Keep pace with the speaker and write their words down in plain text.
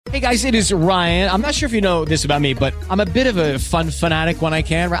Hey guys, it is Ryan. I'm not sure if you know this about me, but I'm a bit of a fun fanatic when I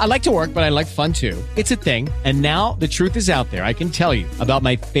can. I like to work, but I like fun too. It's a thing. And now the truth is out there. I can tell you about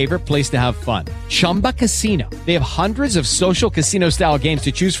my favorite place to have fun. Chumba Casino. They have hundreds of social casino style games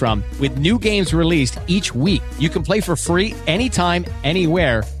to choose from with new games released each week. You can play for free anytime,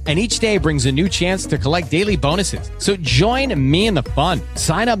 anywhere. And each day brings a new chance to collect daily bonuses. So join me in the fun.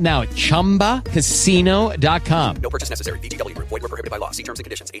 Sign up now at ChumbaCasino.com. No purchase necessary. VGW. Void where prohibited by law. See terms and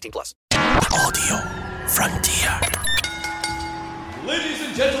conditions. 18+. Audio Frontier. Ladies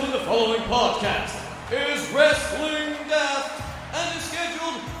and gentlemen, the following podcast is Wrestling Death and is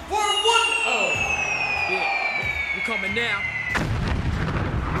scheduled for 1 hour. Yeah, we're coming now.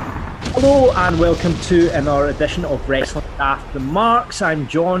 Hello and welcome to another edition of Wrestling Daft the Marks. I'm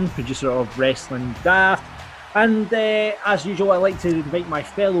John, producer of Wrestling Daft, and as usual I like to invite my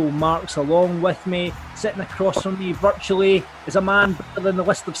fellow Marks along with me. Sitting across from me virtually is a man better than the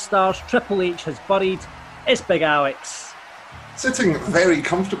list of stars Triple H has buried. It's Big Alex. Sitting very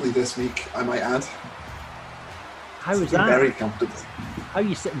comfortably this week, I might add. How is that? Very comfortably. How are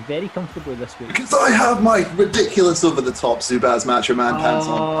you sitting very comfortably this week? Because I have my ridiculous over-the-top Zubaz Macho Man pants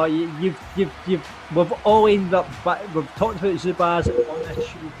on. Oh, we've all ended up, we've talked about Zubaz on this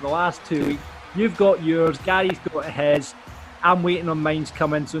show for the last 2 weeks. You've got yours, Gary's got his. I'm waiting on mine's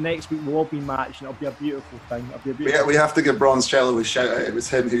coming, so next week we'll all be matching. It'll be a beautiful thing. We have to give Bronzello a shout out. It was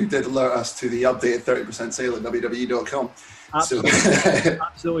him who did alert us to the updated 30% sale at WWE.com.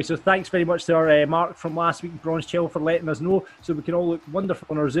 Absolutely. So thanks very much to our Mark from last week, Bronzello, for letting us know so we can all look wonderful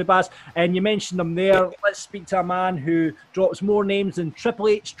in our Zubaz. And you mentioned him there. Let's speak to a man who drops more names than Triple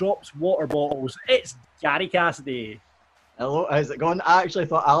H drops water bottles. It's Gary Cassidy. Hello, how's it going? I actually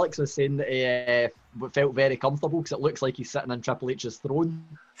thought Alex was saying that he felt very comfortable because it looks like he's sitting on Triple H's throne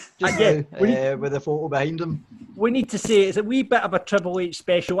just now, with the photo behind him. We need to say it's a wee bit of a Triple H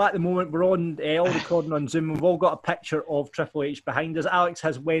special. At the moment, we're on all recording on Zoom. We've all got a picture of Triple H behind us. Alex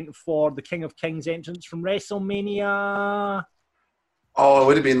has went for the King of Kings entrance from WrestleMania. Oh, it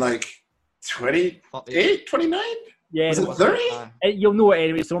would have been like 28, 29? Yeah, was it 30? You'll know it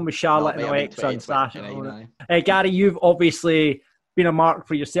anyway. It's the one with Charlotte and Alexa and Sasha. Gary, you've obviously been a Mark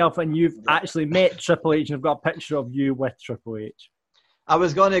for yourself, and you've actually met Triple H, and I've got a picture of you with Triple H. I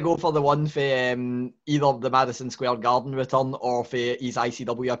was going to go for the one for either the Madison Square Garden return or for his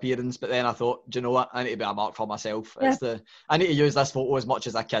ICW appearance, but then I thought, do you know what? I need to be a Mark for myself. Yeah. I need to use this photo as much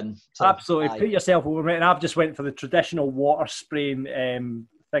as I can. So, absolutely. Put yourself over it, and I've just went for the traditional water spraying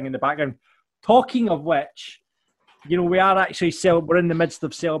thing in the background. Talking of which, you know, we are actually we're in the midst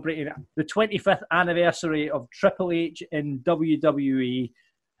of celebrating the 25th anniversary of Triple H in WWE.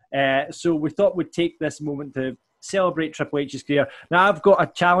 So we thought we'd take this moment to celebrate Triple H's career. Now, I've got a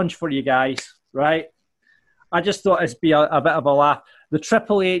challenge for you guys, right? I just thought it'd be a bit of a laugh. The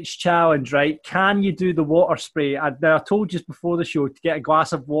Triple H challenge, right? Can you do the water spray? I told you before the show to get a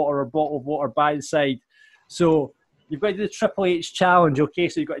glass of water or a bottle of water by the side. So you've got to do the Triple H challenge, okay?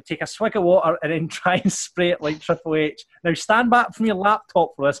 So you've got to take a swig of water and then try and spray it like Triple H. Now, stand back from your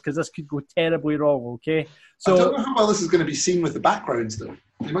laptop for this because this could go terribly wrong, okay? So, I don't know how well this is going to be seen with the backgrounds, though.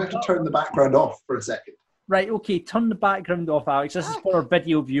 You might have to turn the background off for a second. Right, okay, turn the background off, Alex. This is for our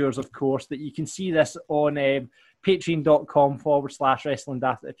video viewers, of course, that you can see this on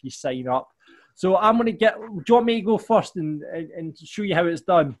patreon.com/wrestlingdaft if you sign up. So I'm going to do you want me to go first and show you how it's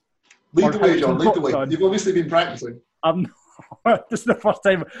done? Lead the way, John, lead the way. You've obviously been practicing. This is the first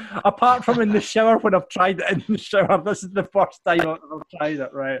time, apart from in the shower when I've tried it in the shower, this is the first time I've tried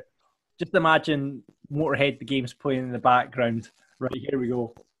it, right? Just imagine Motorhead, the game's playing in the background. Right, here we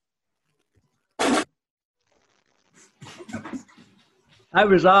go. How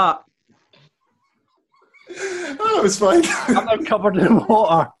was that? Oh, it was fine. I'm now covered in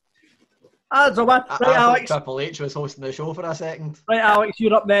water. That's a man. Right, Alex. Triple H was hosting the show for a second. Right, Alex,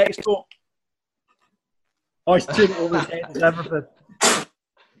 you're up next. Oh, he's doing it over his head and everything.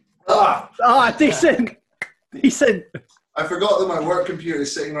 Decent. I forgot that my work computer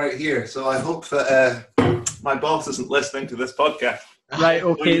is sitting right here, so I hope that my boss isn't listening to this podcast. Right,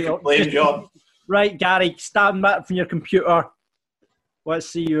 okay. Blame John. Right, Gary, stand back from your computer. Let's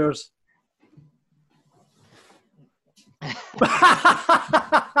see yours.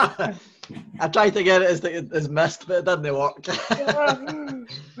 I tried to get it as missed, but it didn't work.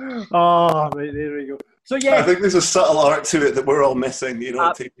 Right, there we go. So yeah, I think there's a subtle art to it that we're all missing. You know,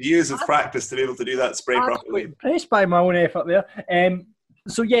 it takes years of practice to be able to do that spray properly. Impressed by my own effort there.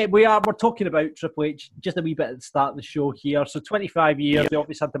 So yeah, we're talking about Triple H just a wee bit at the start of the show here. So 25 years, they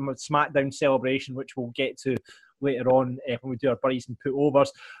obviously had the SmackDown celebration, which we'll get to later on when we do our buddies and put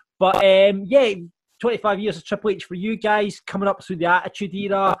overs. But 25 years of Triple H for you guys, coming up through the Attitude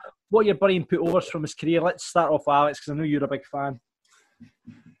Era. What are your burying put-overs from his career? Let's start off with Alex, because I know you're a big fan.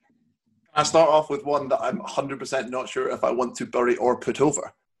 I start off with one that I'm 100% not sure if I want to bury or put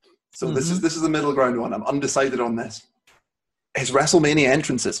over. So this is the middle ground one. I'm undecided on this. His WrestleMania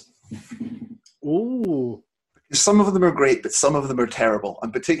entrances. Ooh. Some of them are great, but some of them are terrible.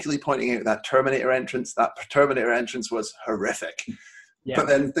 I'm particularly pointing out that Terminator entrance. That Terminator entrance was horrific. Yeah. But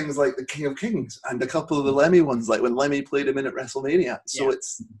then things like the King of Kings and a couple of the Lemmy ones, like when Lemmy played him in at WrestleMania. So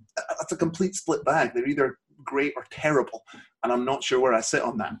it's a complete split bag. They're either great or terrible, and I'm not sure where I sit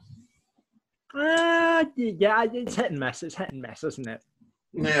on that. Yeah, it's hit and miss. It's hit and miss, isn't it?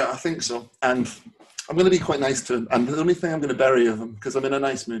 Yeah, I think so. And I'm going to be quite nice to him. And the only thing I'm going to bury of him, because I'm in a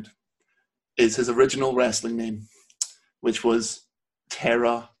nice mood, is his original wrestling name, which was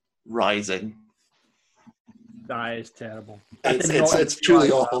Terra Rising. That is terrible. It's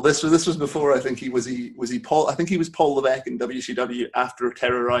truly awful. This was before I think he was Paul. I think he was Paul Levesque in WCW after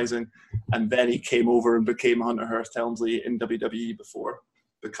Terra Rising, and then he came over and became Hunter Hearst Helmsley in WWE before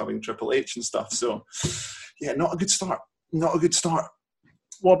becoming Triple H and stuff. So, yeah, not a good start. Not a good start.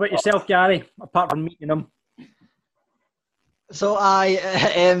 What about yourself, Gary? Apart from meeting him, so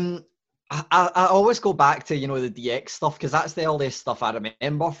I always go back to the DX stuff because that's the earliest stuff I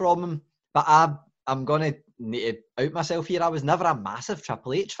remember from him. But I'm gonna need to out myself here. I was never a massive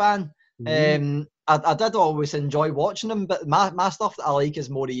Triple H fan. I did always enjoy watching him, but my stuff that I like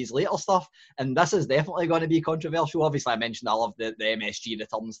is more of his later stuff, and this is definitely going to be controversial. Obviously, I mentioned I love the MSG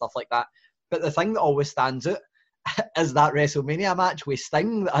return and stuff like that, but the thing that always stands out is that WrestleMania match with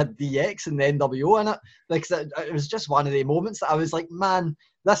Sting that had DX and the NWO in it. Like, it was just one of the moments that I was like, man,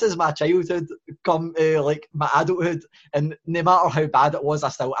 this is my childhood come like my adulthood, and no matter how bad it was, I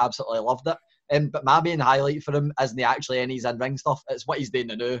still absolutely loved it. But my main highlight for him isn't actually any of his in-ring stuff. It's what he's doing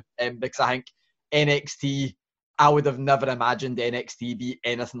now. Because I think NXT, I would have never imagined NXT be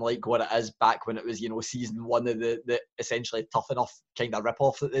anything like what it is back when it was, season one of the essentially Tough Enough kind of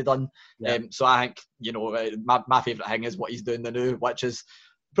rip-off that they done. Yeah. So I think, my favourite thing is what he's doing now, which is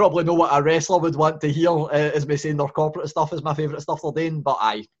probably not what a wrestler would want to hear, as me saying their corporate stuff is my favourite stuff they're doing, but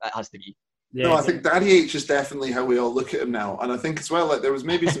it has to be. Yeah. No, I think Daddy H is definitely how we all look at him now. And I think as well, like there was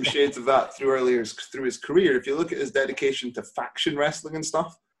maybe some shades of that through his career. If you look at his dedication to faction wrestling and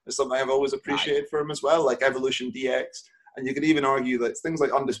stuff, it's something I've always appreciated for him as well, like Evolution DX. And you could even argue that things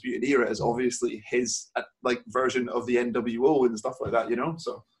like Undisputed Era is obviously his version of the NWO and stuff like that,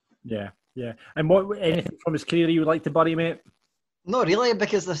 So yeah. And what anything from his career you would like to bury, mate? Not really,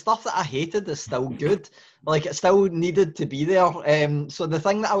 because the stuff that I hated is still good. Like, it still needed to be there. So the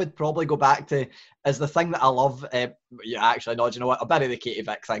thing that I would probably go back to is the thing that I love. Actually, no, do you know what? I'll bury the Katie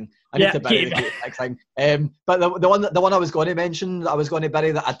Vick thing. I need to bury the Katie Vick thing. But the one I was going to mention, that I was going to bury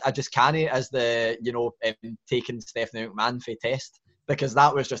that I just can't, is the, taking Stephanie McMahon for test, because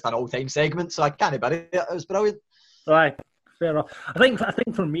that was just an all-time segment. So I can't bury it. It was brilliant. Right. Fair enough. I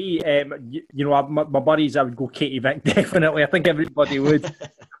think for me, my buddies, I would go Katie Vick, definitely. I think everybody would.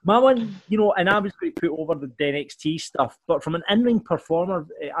 My one, and I was going to put over the NXT stuff, but from an in-ring performer,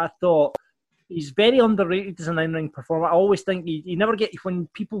 I thought he's very underrated as an in-ring performer. I always think you never get, when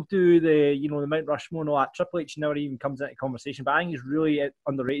people do the Mount Rushmore and all that, Triple H never even comes into conversation, but I think he's really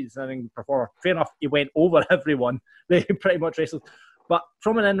underrated as an in-ring performer. Fair enough, he went over everyone. They pretty much wrestled. But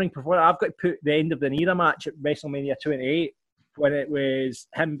from an in-ring performer, I've got to put the end of the era match at WrestleMania 28, when it was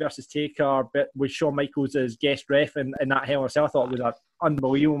him versus Taker, but with Shawn Michaels as guest ref and that Hell in a Cell. I thought it was an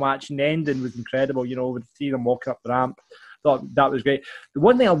unbelievable match, and the ending was incredible, with the three of them walking up the ramp. Thought that was great. The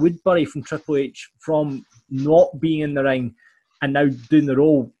one thing I would bury from Triple H, from not being in the ring and now doing the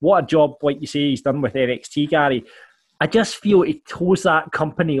role, what a job, like you say, he's done with NXT, Gary. I just feel he toes that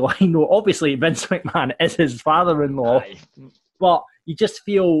company line. Obviously, Vince McMahon is his father-in-law, but you just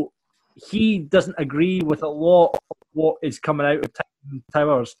feel he doesn't agree with a lot of what is coming out of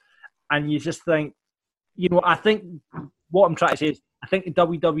Towers, and you just think, I think what I'm trying to say is, I think the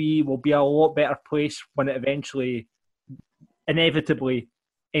WWE will be a lot better place when it eventually, inevitably,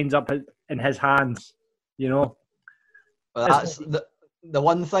 ends up in his hands. Well, that's the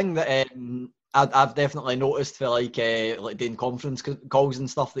one thing that I've definitely noticed for like doing conference calls and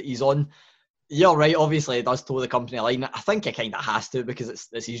stuff that he's on. You're right, obviously he does toe the company line. I think he kind of has to, because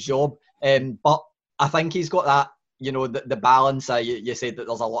it's his job. But I think he's got that, the balance. You said that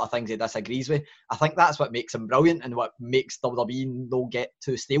there's a lot of things he disagrees with. I think that's what makes him brilliant and what makes WWE no get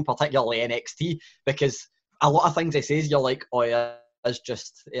too stale, particularly NXT, because a lot of things he says, you're like, oh yeah, he is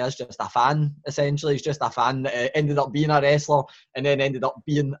just a fan, essentially. He's just a fan that ended up being a wrestler and then ended up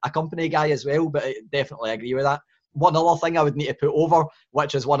being a company guy as well, but I definitely agree with that. one other thing I would need to put over,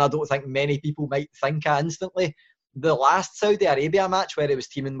 which is one I don't think many people might think of instantly. The last Saudi Arabia match where he was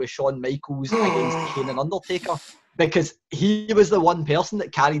teaming with Shawn Michaels against Kane and Undertaker, because he was the one person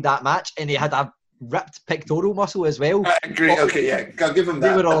that carried that match, and he had a ripped pectoral muscle as well. I agree. Okay, yeah, I'll give him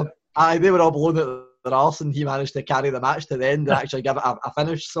that. They were all blown at their arse, and he managed to carry the match to the end and actually give it a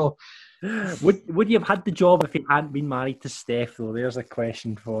finish. So, would you have had the job if he hadn't been married to Steph, though? There's a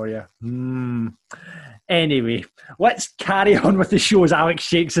question for you. Anyway, let's carry on with the show as Alex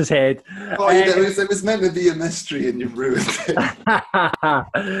shakes his head. It was meant to be a mystery and you ruined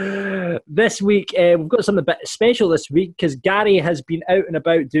it. This week, we've got something a bit special this week because Gary has been out and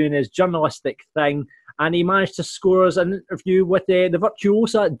about doing his journalistic thing, and he managed to score us an interview with the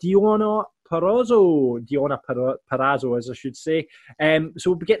virtuosa Deonna Purrazzo, as I should say. So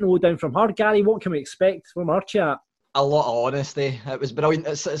we'll be getting all down from her. Gary, what can we expect from our chat? A lot of honesty. It was brilliant.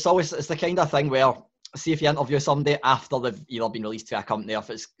 It's the kind of thing where, see if you interview somebody after they've either been released to a company, or if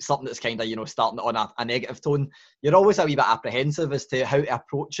it's something that's kind of, starting on a negative tone, you're always a wee bit apprehensive as to how to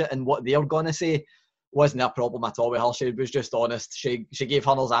approach it, and what they're going to say. Wasn't a problem at all with her. She was just honest. She gave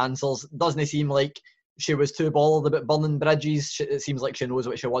her answers. Doesn't seem like she was too bothered about burning bridges. It seems like she knows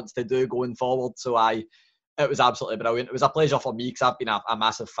what she wants to do going forward. So it was absolutely brilliant. It was a pleasure for me because I've been a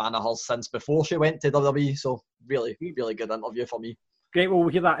massive fan of hers since before she went to WWE. So really, really good interview for me. Great. Well, we'll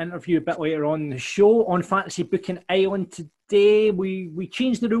hear that interview a bit later on in the show. On Fantasy Booking Island today, we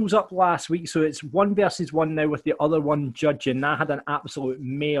changed the rules up last week, so it's 1 versus 1 now with the other one judging. I had an absolute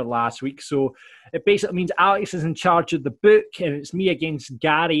mare last week, so it basically means Alex is in charge of the book, and it's me against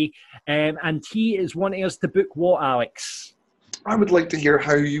Gary, and he is wanting us to book what, Alex? I would like to hear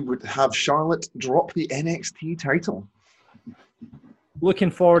how you would have Charlotte drop the NXT title.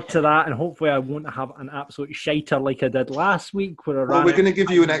 Looking forward to that, and hopefully I won't have an absolute shiter like I did last week. Where we're going to give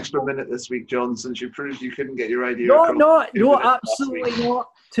you an extra minute this week, John, since you proved you couldn't get your idea. No, absolutely not.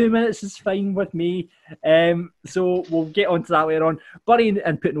 2 minutes is fine with me. So we'll get on to that later on. Buddy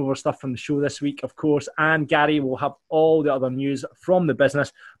and putting over stuff from the show this week, of course, and Gary will have all the other news from the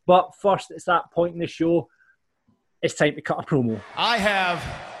business. But first, it's that point in the show. It's time to cut a promo. I have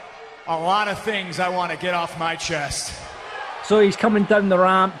a lot of things I want to get off my chest. So he's coming down the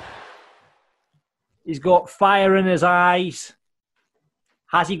ramp. He's got fire in his eyes.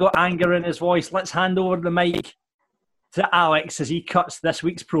 Has he got anger in his voice? Let's hand over the mic to Alex as he cuts this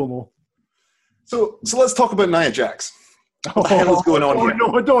week's promo. So let's talk about Nia Jax. What the hell is going on here? No.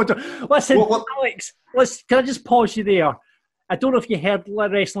 Listen, Alex, can I just pause you there? I don't know if you heard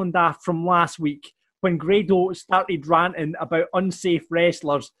Wrestling Daft from last week when Grado started ranting about unsafe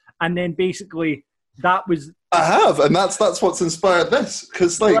wrestlers, and then basically that was... I have, and that's what's inspired this.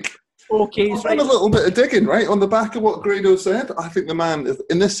 Because, I've done a little bit of digging, right, on the back of what Grado said. I think the man, is,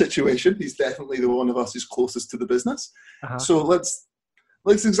 in this situation, he's definitely the one of us who's closest to the business. Uh-huh. So let's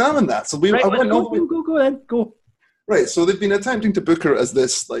examine that. So go. Right, so they've been attempting to book her as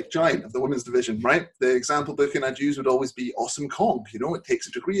this giant of the women's division, right? The example booking I'd use would always be Awesome Kong. It takes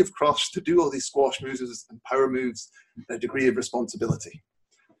a degree of crush to do all these squash moves and power moves, and a degree of responsibility.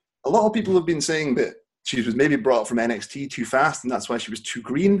 A lot of people have been saying that she was maybe brought from NXT too fast, and that's why she was too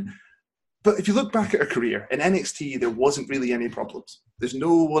green. But if you look back at her career, in NXT, there wasn't really any problems. There's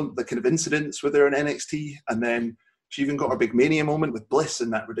no kind of incidents with her in NXT, and then she even got her big Mania moment with Bliss in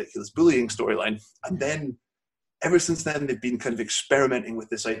that ridiculous bullying storyline. And then, ever since then, they've been kind of experimenting with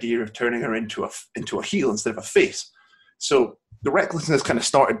this idea of turning her into a heel instead of a face. So the recklessness kind of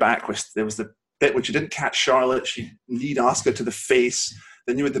started back with, there was the bit when she didn't catch Charlotte, she lead Asuka to the face.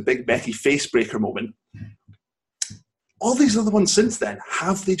 Then you had the big Becky face breaker moment. All these other ones since then,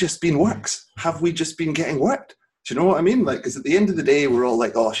 have they just been works? Have we just been getting worked? Do you know what I mean? Because at the end of the day, we're all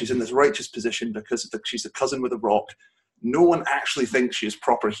like, oh, she's in this righteous position because she's a cousin with a rock. No one actually thinks she is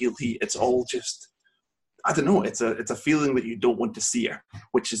proper heel heat. It's all just, I don't know, it's a feeling that you don't want to see her,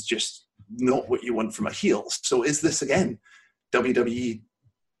 which is just not what you want from a heel. So is this, again, WWE,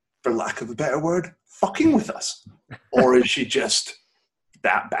 for lack of a better word, fucking with us? Or is she just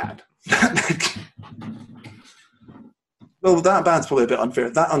that bad? Well, that bad's probably a bit unfair.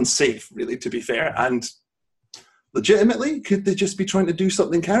 That unsafe, really, to be fair. And legitimately, could they just be trying to do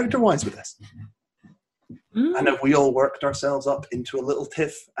something character-wise with this? And have we all worked ourselves up into a little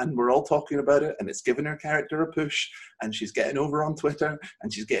tiff, and we're all talking about it, and it's giving her character a push, and she's getting over on Twitter,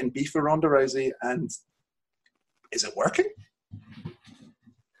 and she's getting beef for Ronda Rousey, and is it working?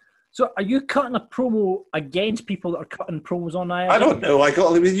 So are you cutting a promo against people that are cutting promos on IR? I don't know. I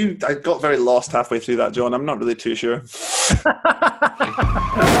got very lost halfway through that, John. I'm not really too sure. So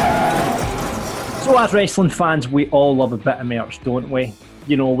as wrestling fans, we all love a bit of merch, don't we?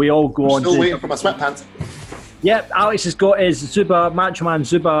 We all go on. Still waiting for my sweatpants. Yep, Alex has got his Zuba, Macho Man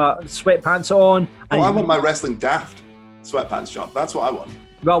Zuba sweatpants on. I want my Wrestling Daft sweatpants, John. That's what I want.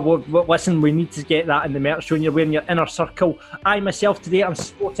 Well, listen, we need to get that in the merch show, and you're wearing your inner circle. I myself today, I'm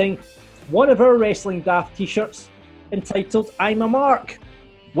sporting one of our Wrestling Daft t-shirts entitled I'm a Mark,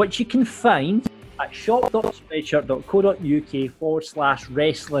 which you can find at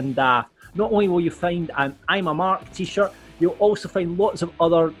shop.spreadshirt.co.uk/Wrestling Daft. Not only will you find an I'm a Mark t-shirt, you'll also find lots of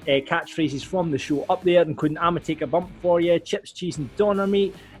other catchphrases from the show up there, including I'ma take a bump for you, chips, cheese and doner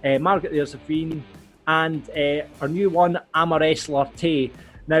meat, Margaret there's a fiend, and our new one, I'm a Wrestler Tay.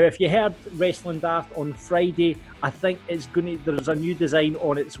 Now, if you heard Wrestling Daft on Friday, I think there's a new design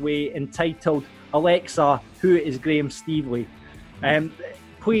on its way entitled Alexa, Who is Graham Stevely?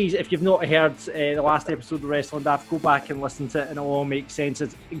 Please, if you've not heard the last episode of Wrestling Daft, go back and listen to it and it'll all make sense.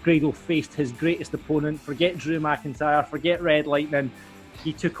 As Grado faced his greatest opponent, forget Drew McIntyre, forget Red Lightning,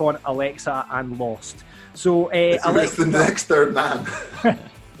 he took on Alexa and lost. So, Alexa, the next third man.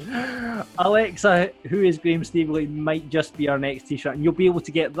 Alexa, Who is Graham Stevely, might just be our next t-shirt, and you'll be able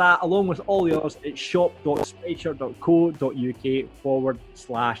to get that along with all the others at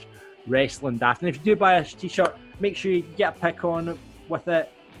shop.spreadshirt.co.uk/Wrestling Daft. And if you do buy a t-shirt, make sure you get a pic on with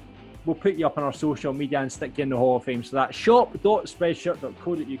it. We'll put you up on our social media and stick you in the Hall of Fame. So that's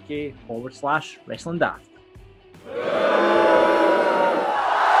shop.spreadshirt.co.uk/Wrestling Daft.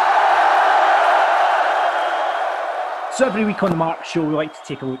 So every week on the Mark Show, we like to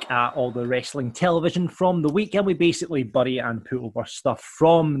take a look at all the wrestling television from the week, and we basically bury and put over stuff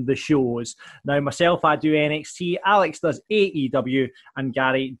from the shows. Now, myself, I do NXT, Alex does AEW, and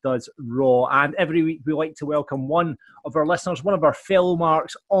Gary does Raw. And every week, we like to welcome one of our listeners, one of our fellow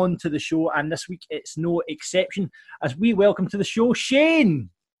Marks, onto the show. And this week, it's no exception, as we welcome to the show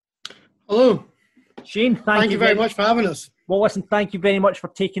Shane. Hello. Shane, thank you very much for having us. Well, listen, thank you very much for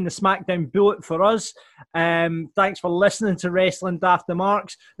taking the SmackDown bullet for us. Thanks for listening to Wrestling Daft the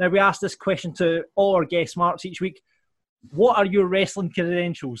Marks. Now, we ask this question to all our guest Marks each week. What are your wrestling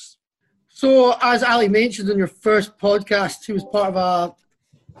credentials? So, as Ali mentioned in your first podcast, he was part of a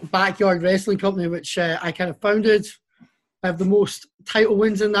backyard wrestling company, which I kind of founded. I have the most title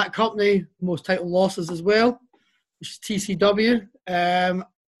wins in that company, most title losses as well, which is TCW.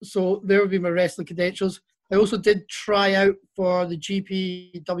 So, there would be my wrestling credentials. I also did try out for the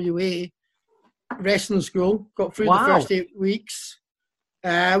GPWA wrestling school. Got through the first 8 weeks,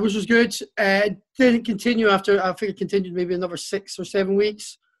 which was good. Didn't continue after. I think it continued maybe another 6 or 7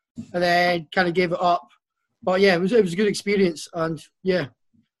 weeks, and then kind of gave it up. But yeah, it was a good experience, and yeah,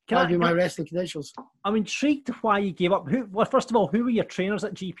 that'll be my wrestling credentials. I'm intrigued why you gave up. First of all, who were your trainers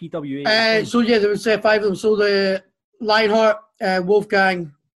at GPWA? So yeah, there was 5 of them. So the Lionheart,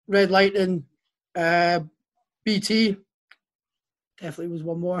 Wolfgang, Red Lightning, BT, definitely was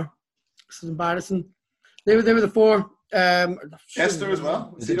one more. This is embarrassing. They were the 4. Jester as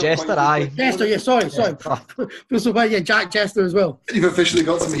well. Is it Jester? Aye. Jester, yeah. Sorry. Feel so bad. Yeah, Jack Jester as well. You've officially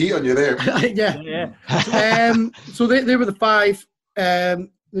got some heat on you there. yeah. So they were the 5. They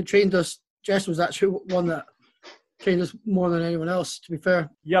trained us. Jester was actually one that trained us more than anyone else, to be fair.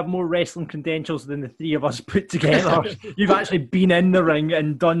 You have more wrestling credentials than the 3 of us put together. You've actually been in the ring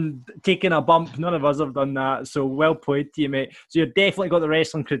and taken a bump. None of us have done that. So well played to you, mate. So you've definitely got the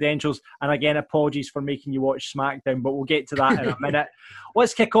wrestling credentials. And again, apologies for making you watch SmackDown, but we'll get to that in a minute.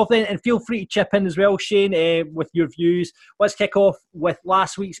 Let's kick off then, and feel free to chip in as well, Shane, with your views. Let's kick off with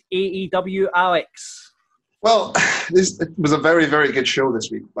last week's AEW, Alex. Well, it was a very, very good show this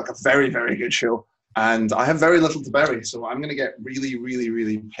week. Like a very, very good show. And I have very little to bury, so I'm going to get really, really,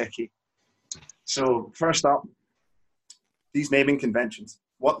 really picky. So first up, these naming conventions.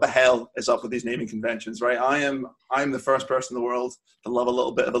 What the hell is up with these naming conventions, right? I'm the first person in the world to love a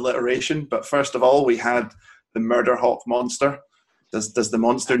little bit of alliteration. But first of all, we had the Murder Hawk Monster. Does the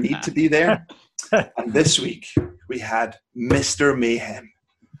monster need to be there? And this week, we had Mr. Mayhem.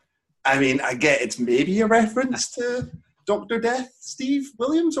 I mean, I get it's maybe a reference to Dr. Death, Steve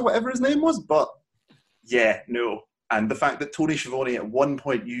Williams, or whatever his name was, but yeah, no. And the fact that Tony Schiavone at one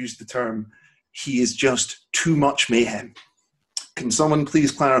point used the term, he is just too much mayhem. Can someone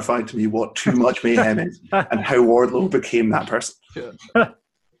please clarify to me what too much mayhem is and how Wardlow became that person?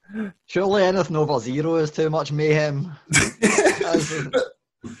 Surely anything over 0 is too much mayhem.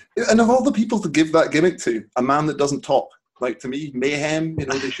 And of all the people to give that gimmick to, a man that doesn't talk, like to me, mayhem,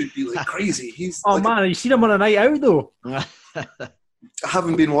 they should be like crazy. He's man, you seen him on a night out though? I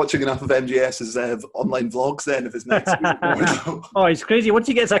haven't been watching enough of MJS's online vlogs then of his next week. Oh, he's crazy. Once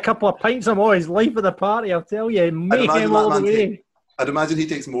he gets a couple of pints of more, he's life of the party, I'll tell you. Mayhem all the way. I'd imagine he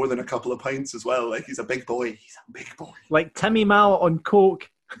takes more than a couple of pints as well. Like, he's a big boy. He's a big boy. Like Timmy Mallet on coke.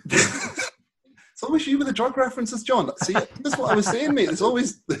 It's always you with the drug references, John. See, that's what I was saying, mate.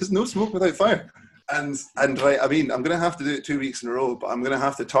 There's no smoke without fire. And right, I mean, I'm going to have to do it 2 weeks in a row, but I'm going to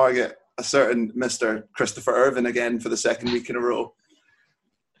have to target a certain Mr. Christopher Irvin again for the second week in a row.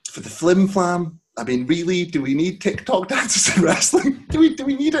 For the flim flam, I mean, really, do we need TikTok dances in wrestling? Do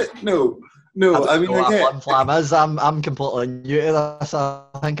we need it? No. I mean, what a flim flam is. I'm completely new to this. I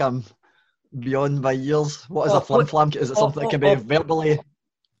think I'm beyond my years. What is a flim flam? Is it something that can be verbally?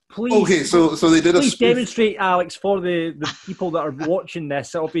 Please. Okay, so they did Please demonstrate, Alex, for the people that are watching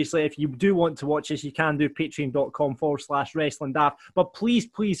this. Obviously, if you do want to watch this, you can do patreon.com/wrestling daft. But please,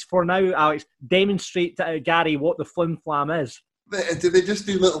 for now, Alex, demonstrate to Gary what the flim flam is. Do they just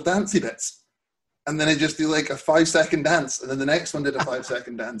do little dancey bits? And then they just do like a 5-second dance, and then the next one did a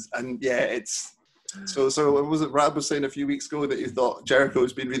 5-second dance. And yeah, it's... So was it Rab was saying a few weeks ago that you thought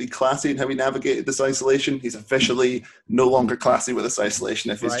Jericho's been really classy in how he navigated this isolation? He's officially no longer classy with this isolation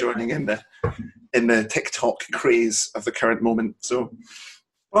if he's joining in the TikTok craze of the current moment. So,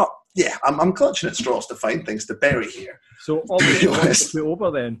 well, yeah, I'm clutching at straws to find things to bury here. So obviously,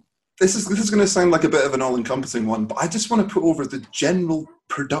 over then. This is going to sound like a bit of an all-encompassing one, but I just want to put over the general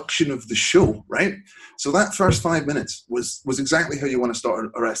production of the show, right? So that first 5 minutes was exactly how you want to start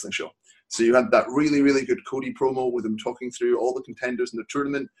a wrestling show. So you had that really, really good Cody promo with him talking through all the contenders in the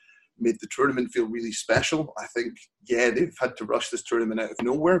tournament, made the tournament feel really special. I think, yeah, they've had to rush this tournament out of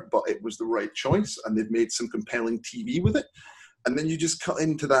nowhere, but it was the right choice, and they've made some compelling TV with it. And then you just cut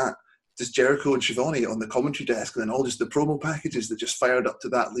into that, just Jericho and Shivani on the commentary desk, and then all just the promo packages that just fired up to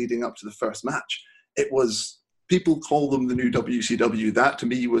that leading up to the first match. It was, people call them the new WCW. That to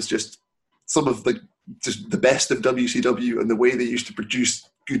me was just some of just the best of WCW, and the way they used to produce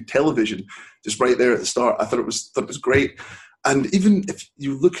good television, just right there at the start. I thought it was great. And even if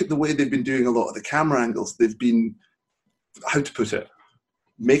you look at the way they've been doing a lot of the camera angles, they've been, how to put it,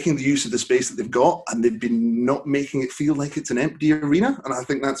 making the use of the space that they've got, and they've been not making it feel like it's an empty arena. And I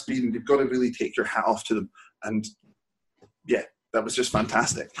think you've got to really take your hat off to them. And yeah, that was just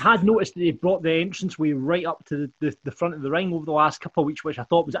fantastic. I had noticed that they brought the entranceway right up to the front of the ring over the last couple of weeks, which I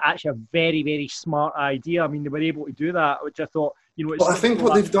thought was actually a very, very smart idea. I mean, they were able to do that, which I thought, Well, I think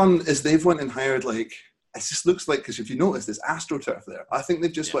what they've done is they've went and hired it just looks like, because if you notice, there's AstroTurf there. I think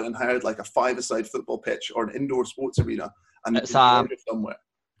they've just went and hired like a 5-a-side football pitch or an indoor sports arena, and it's somewhere.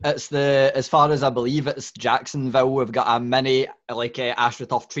 It's as far as I believe, it's Jacksonville. We've got a mini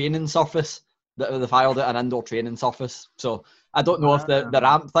AstroTurf training surface that they've hired at an indoor training surface. So I don't know if the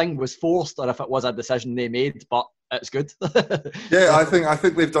ramp thing was forced or if it was a decision they made, but it's good. Yeah, I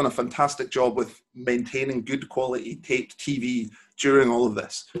think they've done a fantastic job with maintaining good quality taped TV during all of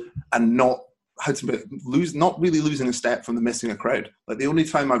this, and not really losing a step from the missing a crowd. Like, the only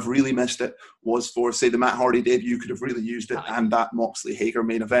time I've really missed it was for, say, the Matt Hardy debut. Could have really used it, and that Moxley Hager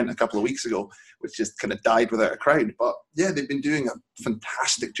main event a couple of weeks ago, which just kind of died without a crowd. But yeah, they've been doing a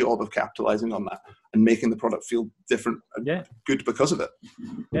fantastic job of capitalizing on that and making the product feel different and good because of it.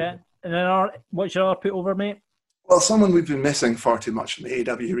 Yeah. And then what's your other put over, mate? Well, someone we've been missing far too much from the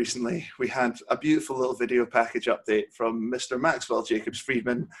AEW recently. We had a beautiful little video package update from Mr. Maxwell Jacobs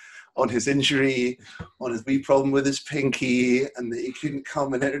Friedman on his injury, on his wee problem with his pinky, and that he couldn't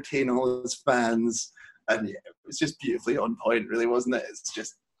come and entertain all his fans. And yeah, it was just beautifully on point, really, wasn't it? It's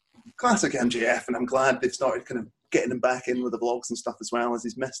just classic MJF, and I'm glad they've started kind of getting him back in with the vlogs and stuff as well, as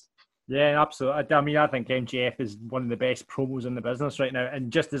he's missed. Yeah, absolutely. I mean, I think MJF is one of the best promos in the business right now,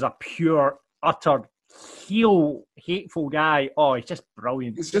 and just as a pure, utter heel, hateful guy, he's just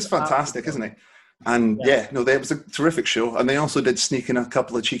brilliant. He's just fantastic, isn't he? And it was a terrific show. And they also did sneak in a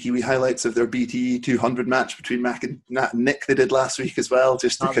couple of cheeky wee highlights of their BTE 200 match between Mac and Nick they did last week as well,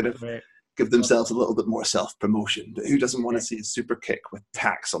 just to kind of give themselves a little bit more self-promotion. But who doesn't want to see a super kick with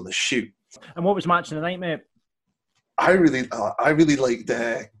tacks on the shoe? And what was match of the night, mate? I really liked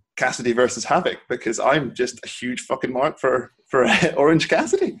Cassidy versus Havoc, because I'm just a huge fucking mark for Orange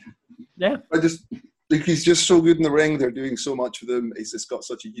Cassidy. Yeah. He's just so good in the ring. They're doing so much with him. He's just got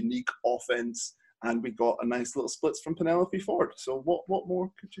such a unique offense, and we got a nice little splits from Penelope Ford. So what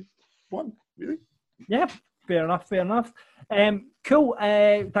more could you want, really? Yeah, fair enough. Cool.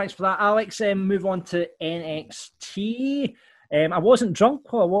 Thanks for that, Alex. Move on to NXT. I wasn't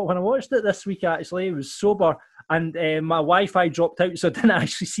drunk when I watched it this week, actually. I was sober, and my Wi-Fi dropped out, so I didn't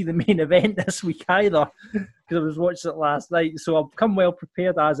actually see the main event this week either, because I was watching it last night. So I've come well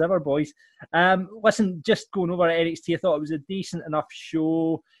prepared as ever, boys. Listen, just going over at NXT, I thought it was a decent enough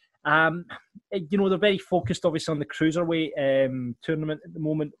show. They're very focused, obviously, on the Cruiserweight tournament at the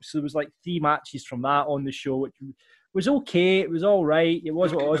moment. So there was like 3 matches from that on the show, which was okay. It was all right. It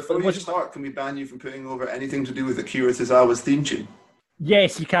was what it was. Before you start, can we ban you from putting over anything to do with Akira Tozawa's theme tune?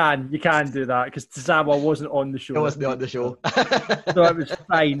 Yes, you can. You can do that because Tozawa wasn't on the show. It wasn't on the show. So it was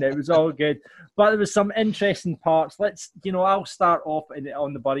fine. It was all good. But there was some interesting parts. I'll start off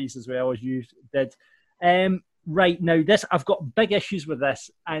on the buddies as well as you did. Right now, I've got big issues with this,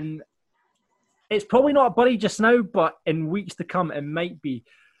 and it's probably not a buddy just now, but in weeks to come, it might be.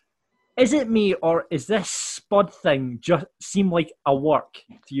 Is it me, or is this Spud thing just seem like a work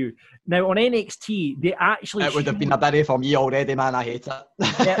to you? Now, on NXT, they actually... It would have been a biddy for me already, man. I hate it.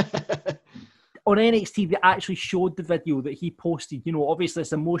 Yeah. On NXT, they actually showed the video that he posted. Obviously,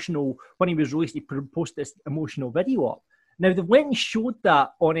 it's emotional. When he was released, he posted this emotional video up. Now, they went and showed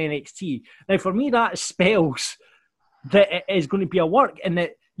that on NXT. Now, for me, that spells that it is going to be a work, and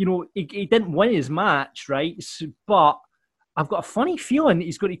that, he didn't win his match, right? But I've got a funny feeling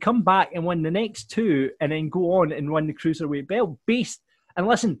he's going to come back and win the next two and then go on and win the Cruiserweight belt. And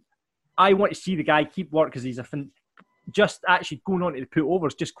listen, I want to see the guy keep work because he's just actually going on to the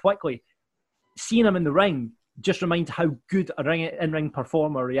put-overs just quickly. Seeing him in the ring just reminds how good a in-ring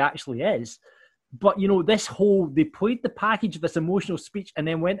performer he actually is. But, they played the package of this emotional speech and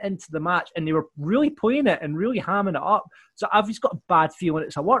then went into the match and they were really playing it and really hamming it up. So I've just got a bad feeling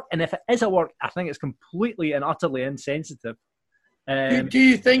it's a work. And if it is a work, I think it's completely and utterly insensitive. Do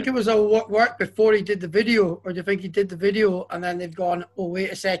you think it was a work before he did the video? Or do you think he did the video and then they've gone, oh,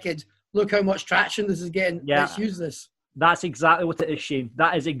 wait a second, look how much traction this is getting. Yeah. Let's use this. That's exactly what it is, Shane.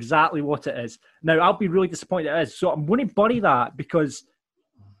 That is exactly what it is. Now, I'll be really disappointed it is. So I'm going to bury that because...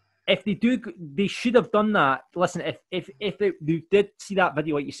 if they do, they should have done that. Listen, if they did see that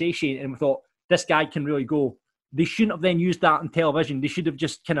video, like you say, Shane, and we thought, this guy can really go, they shouldn't have then used that on television. They should have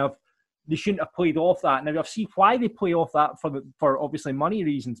just they shouldn't have played off that. Now, I've seen why they play off that for obviously money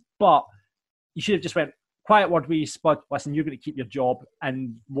reasons, but you should have just went, quiet word with you, Spud, listen, you're going to keep your job,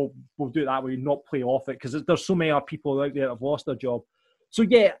 and we'll do it that way, not play off it, because there's so many other people out there that have lost their job. So,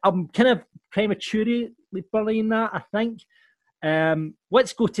 yeah, I'm kind of prematurely burying that, I think.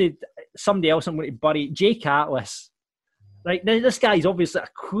 Let's go to somebody else I'm going to bury. Jake Atlas. Right, now this guy's obviously a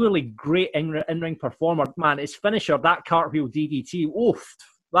clearly great in-ring performer. Man, his finisher, that cartwheel DDT, oof,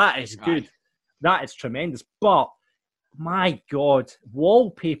 that is good. That is tremendous. But, my God,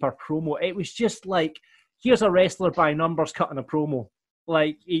 wallpaper promo. It was just like, here's a wrestler by numbers cutting a promo.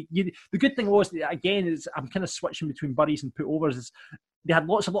 Like, the good thing was, again, is I'm kind of switching between buddies and put-overs, is they had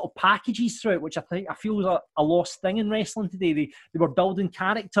lots of little packages through it, which I feel was a lost thing in wrestling today. They were building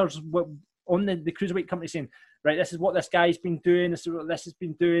characters on the Cruiserweight company saying, right, this is what this guy's been doing, this is what this has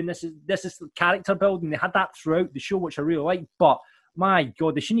been doing, this is character building. They had that throughout the show, which I really liked, but my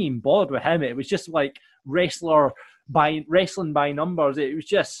God, they shouldn't even bother with him. It was just like wrestling by numbers. It was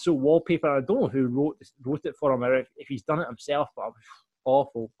just so wallpaper. I don't know who wrote it for him or if he's done it himself, but it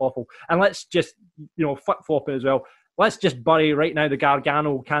was awful. And let's just, flip-flop it as well. Let's just bury right now the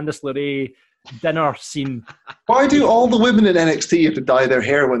Gargano, Candice LeRae dinner scene. Why do all the women in NXT have to dye their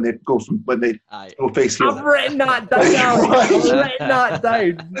hair when they go face heel? I've written that down. I've written that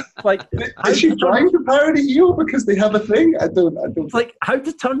down. Like, is she trying to parody heel because they have a thing? I don't. It's like how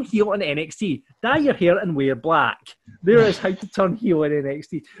to turn heel in NXT. Dye your hair and wear black. There is how to turn heel in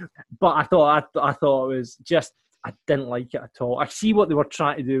NXT. But I thought it was just. I didn't like it at all. I see what they were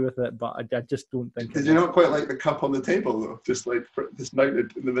trying to do with it, but I just don't think. Did you not quite like the cup on the table though? Just like just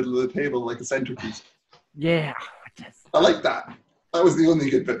mounted in the middle of the table like a centerpiece. Yeah, I like that. That was the only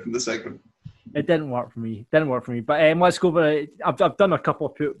good bit from the segment. It didn't work for me. But let's go over it. I've done a couple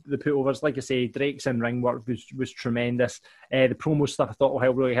of the put-overs. Like I say, Drake's in-ring work was tremendous. The promo stuff I thought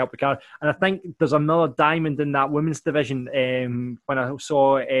will really help the card. And I think there's another diamond in that women's division. When I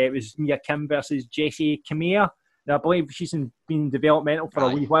saw it was Mia Kim versus Jessie Kamea. Now, I believe she's been developmental for a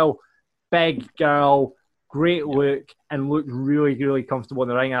wee while. Big girl, great look, and looked really, really comfortable in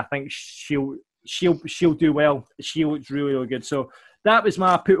the ring. I think she'll do well. She looks really, really good. So that was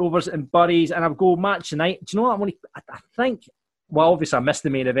my put-overs and buddies, and I'll go match tonight. Do you know what? I think, well, obviously I missed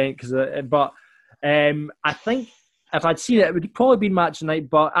the main event, but I think if I'd seen it, it would probably be match tonight,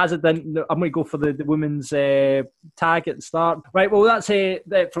 but as I didn't, I'm going to go for the women's tag at the start. Right, well, that's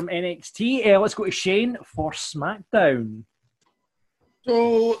from NXT. Let's go to Shane for SmackDown.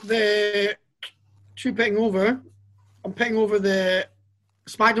 So the two picking over, I'm picking over the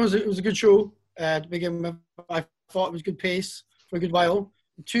SmackDown. It was a good show to begin with. I thought it was good pace for a good while.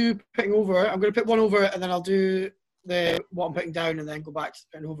 Two picking over, I'm going to pick one over and then I'll do what I'm picking down and then go back to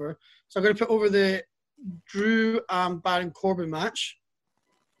picking over. So I'm going to pick over the Drew and Baron Corbin match.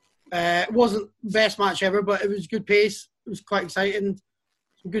 It wasn't the best match ever, but it was good pace. It was quite exciting.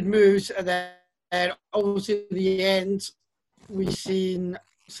 Some good moves. And then obviously at the end, we seen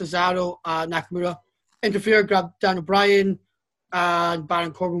Cesaro and Nakamura interfere, grab Daniel Bryan, and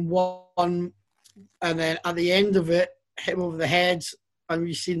Baron Corbin won, and then at the end of it, hit him over the head, and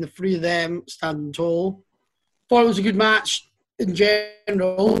we've seen the three of them standing tall. Thought it was a good match in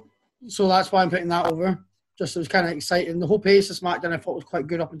general, so that's why I'm putting that over. Just it was kind of exciting. The whole pace of SmackDown I thought was quite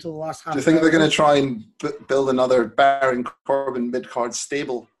good up until the last half. Do you think they're going to try and build another Baron Corbin mid-card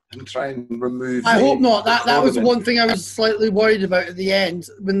stable and try and remove? I hope not. That was one thing I was slightly worried about at the end.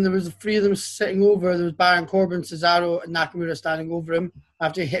 When there was the three of them sitting over, there was Baron Corbin, Cesaro, and Nakamura standing over him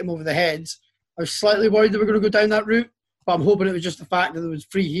after he hit him over the head. I was slightly worried they were going to go down that route, but I'm hoping it was just the fact that there was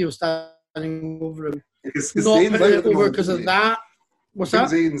three heels standing over him. Because not putting it over because of that. What's that?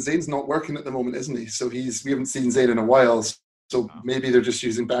 Zayn's not working at the moment, isn't he? So we haven't seen Zayn in a while. So maybe they're just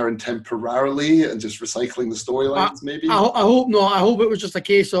using Baron temporarily and just recycling the storylines, maybe? I hope not. I hope it was just a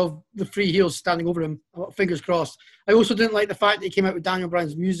case of the three heels standing over him. Fingers crossed. I also didn't like the fact that he came out with Daniel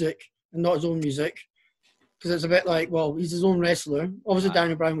Bryan's music and not his own music. Because it's a bit like, well, he's his own wrestler. Obviously,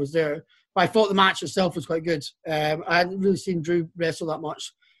 Daniel Bryan was there. But I thought the match itself was quite good. I hadn't really seen Drew wrestle that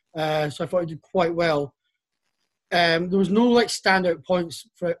much. So I thought he did quite well. There was no like standout points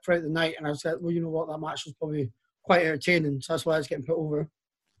throughout the night. And I was like, well, you know what? That match was probably quite entertaining, so that's why it's getting put over.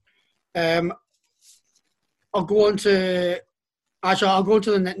 I'll go on to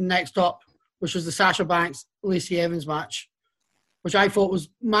the next up, which was the Sasha Banks Lacey Evans match, which I thought was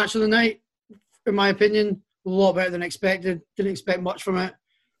match of the night, in my opinion. A lot better than expected. Didn't expect much from it,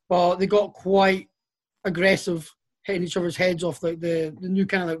 but they got quite aggressive, hitting each other's heads off like the new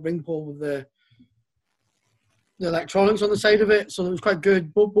kind of like ring pole with the electronics on the side of it, so it was quite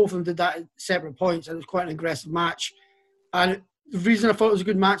good. Both of them did that at separate points, and it was quite an aggressive match. And the reason I thought it was a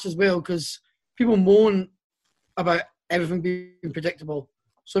good match as well, because people moan about everything being predictable.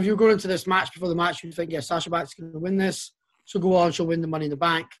 So if you go into this match before the match, you think, yeah, Sasha Banks is going to win this. She'll go on, she'll win the Money in the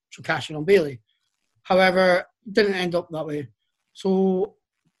Bank, she'll cash in on Bayley. However, it didn't end up that way. So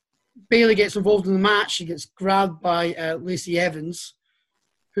Bayley gets involved in the match. She gets grabbed by Lacey Evans,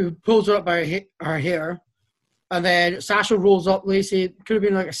 who pulls her up by her hair. And then Sasha rolls up Lacey. It could have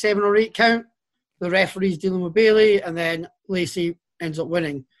been like a 7 or 8 count. The referee's dealing with Bayley, and then Lacey ends up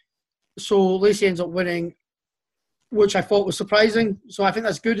winning. So Lacey ends up winning, which I thought was surprising. So I think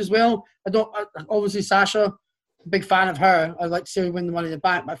that's good as well. Obviously Sasha, big fan of her. I'd like to see her win the Money in the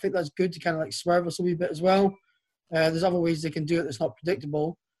Bank, but I think that's good to kind of like swerve us a wee bit as well. There's other ways they can do it that's not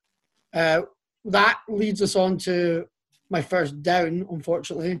predictable. That leads us on to my first down,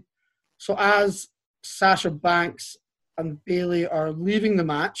 unfortunately. So as Sasha Banks and Bayley are leaving the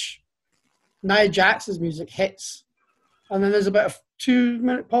match, Nia Jax's music hits, and then there's about a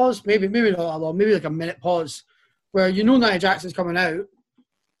 2-minute pause, maybe not that long, maybe like a minute pause, where you know Nia Jax is coming out.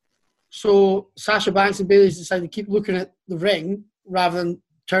 So Sasha Banks and Bayley decide to keep looking at the ring rather than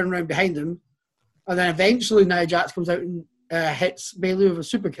turning around behind them, and then eventually Nia Jax comes out and hits Bayley with a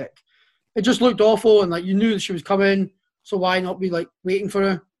super kick. It just looked awful, and like you knew that she was coming, so why not be like waiting for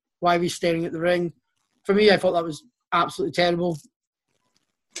her? Why be staring at the ring? For me, I thought that was absolutely terrible.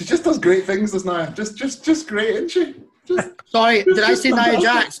 She just does great things, doesn't Nia? Just great, isn't she? Sorry, did I say Nia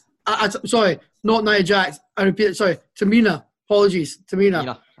Jax? Sorry, not Nia Jax. I repeat it. Sorry, Tamina. Apologies,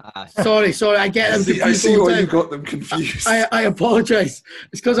 Tamina. Sorry. I get them confused. I see why you got them confused. I apologise.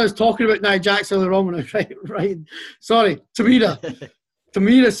 It's because I was talking about Nia Jax earlier on when I was right. Sorry, Tamina.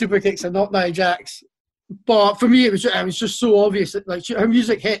 Tamina super kicks and not Nia Jax. But for me, it was just so obvious that like her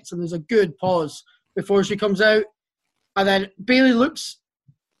music hits and there's a good pause before she comes out, and then Bayley looks,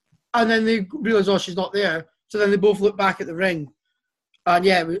 and then they realise, oh, she's not there. So then they both look back at the ring, and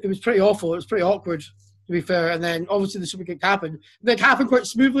yeah, it was pretty awful. It was pretty awkward, to be fair. And then obviously the super kick happened. If it happened quite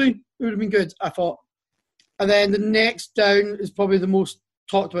smoothly, it would have been good, I thought. And then the next down is probably the most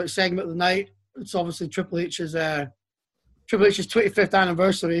talked about segment of the night. It's obviously Triple H's 25th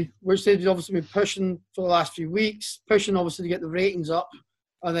anniversary, which they've obviously been pushing for the last few weeks, pushing obviously to get the ratings up.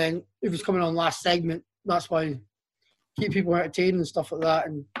 And then if it's coming on last segment, that's why keep people entertained and stuff like that,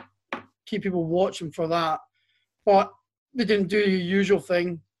 and keep people watching for that. But they didn't do the usual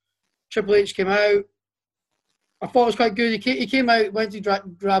thing. Triple H came out. I thought it was quite good. He came out, went to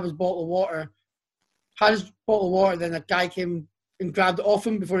grab his bottle of water, had his bottle of water, then a guy came and grabbed it off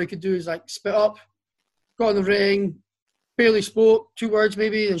him before he could do his like spit up. Got in the ring, barely spoke, 2 words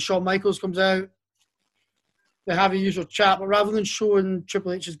maybe, and Shawn Michaels comes out. They have a usual chat, but rather than showing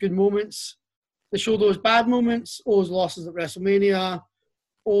Triple H's good moments, they show those bad moments, all his losses at WrestleMania,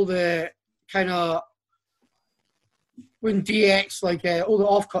 all the kind of when DX, like all the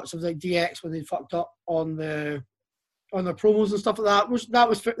offcuts of like DX when they fucked up on their promos and stuff like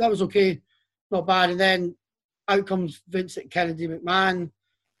that. That was okay, not bad. And then out comes Vincent Kennedy McMahon,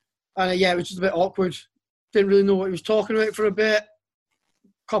 and yeah, it was just a bit awkward. didn't really know what he was talking about for a bit.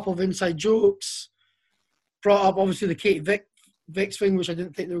 Couple of inside jokes. Brought up, obviously, the Katie Vicks thing, which I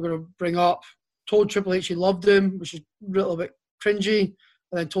didn't think they were going to bring up. Told Triple H he loved him, which is a little bit cringy.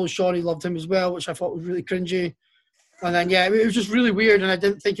 And then told Shawn he loved him as well, which I thought was really cringy. And then, yeah, it was just really weird, and I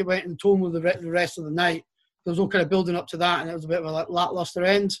didn't think it went in tone with the rest of the night. There was no kind of building up to that, and it was a bit of a lackluster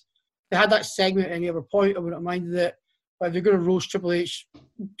end. They had that segment at any other point, I wouldn't have minded it. But if they're going to roast Triple H,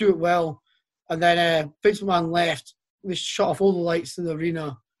 do it well. And then Vince McMahon left. They shut off all the lights in the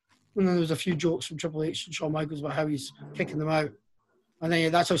arena. And then there was a few jokes from Triple H and Shawn Michaels about how he's kicking them out. And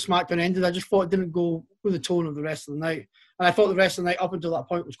then that's how SmackDown ended. I just thought it didn't go with the tone of the rest of the night. And I thought the rest of the night up until that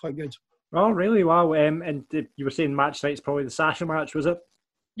point was quite good. Oh, really? Wow. And you were saying match night's probably the Sasha match, was it?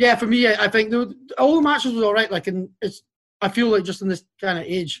 Yeah, for me, I think all the matches were all right. Like, I feel like just in this kind of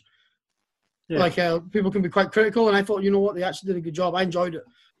age, people can be quite critical. And I thought, you know what, they actually did a good job. I enjoyed it.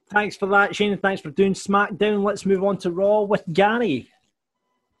 Thanks for that, Shane. And thanks for doing SmackDown. Let's move on to Raw with Gary.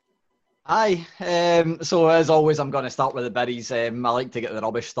 Hi. So as always, I'm going to start with the biddies. I like to get the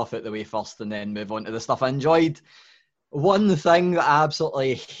rubbish stuff out the way first and then move on to the stuff I enjoyed. One thing that I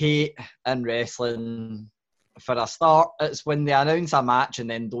absolutely hate in wrestling, for a start, it's when they announce a match and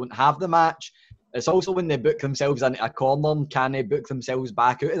then don't have the match. It's also when they book themselves into a corner and can they book themselves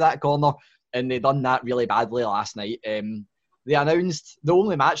back out of that corner, and they done that really badly last night. They announced the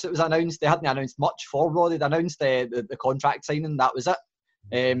only match that was announced. They hadn't announced much for Raw. They'd announced the contract signing. That was it.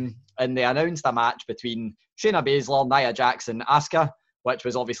 And they announced a match between Shayna Baszler, Nia Jax and Asuka, which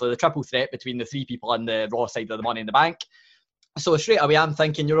was obviously the triple threat between the three people on the Raw side of the Money in the Bank. So straight away I'm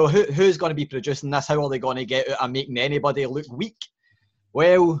thinking, who's going to be producing this? How are they going to get out and making anybody look weak?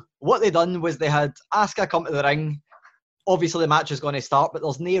 Well, what they done was they had Asuka come to the ring. Obviously the match is going to start, but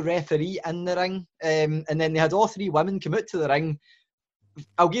there's no referee in the ring. And then they had all three women come out to the ring.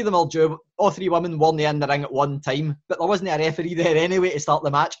 I'll give them all due. All three women weren't in the ring at one time, but there wasn't a referee there anyway to start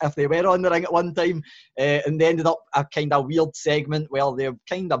the match if they were on the ring at one time. And they ended up a kind of weird segment where they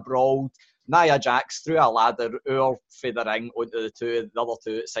kind of brawled. Nia Jax threw a ladder over for the ring onto the other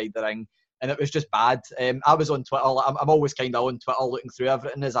two outside the ring, and it was just bad. I was on Twitter. I'm always kind of on Twitter looking through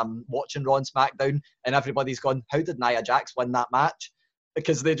everything as I'm watching Raw and SmackDown, and everybody's gone, how did Nia Jax win that match?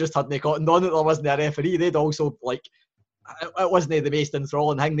 Because they just hadn't cottoned on that there wasn't a referee. They'd also, it wasn't the most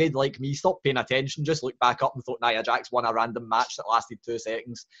enthralling thing. They'd like me, stop paying attention, just look back up and thought Nia Jax won a random match that lasted 2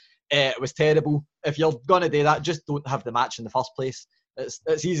 seconds. It was terrible. If you're going to do that, just don't have the match in the first place.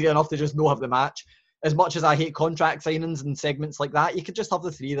 It's easy enough to just not have the match. As much as I hate contract signings and segments like that, you could just have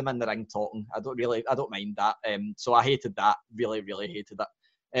the three of them in the ring talking. I don't mind that. So I hated that. Really, really hated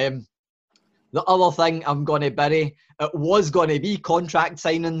it. The other thing I'm going to bury, it was going to be contract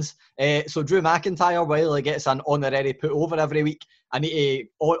signings. So Drew McIntyre, while he gets an honorary put over every week, I need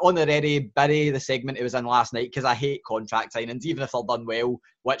to honorary bury the segment he was in last night because I hate contract signings, even if they're done well,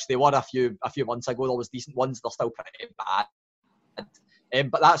 which they were a few months ago. There was decent ones. They're still pretty bad.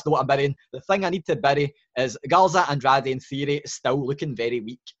 But that's not what I'm burying. The thing I need to bury is Garza, Andrade, in theory, still looking very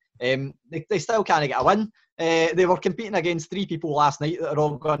weak. They still can't get a win. They were competing against three people last night that are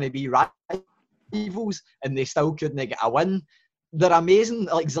all going to be rivals, and they still couldn't get a win. They're amazing.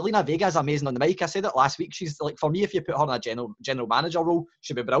 Like Zelina Vega is amazing on the mic. I said it last week. She's like, for me, if you put her in a general manager role,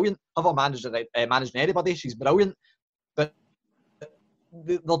 she'd be brilliant. Have her managing anybody, she's brilliant. But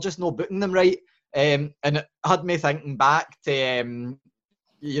they're just not booking them right. And it had me thinking back to,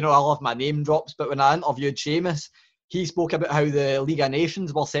 I love my name drops, but when I interviewed Sheamus, he spoke about how the League of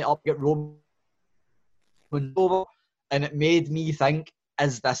Nations were set up to get Roman over, and it made me think,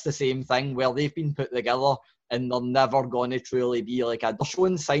 is this the same thing where they've been put together and they're never going to truly be like they're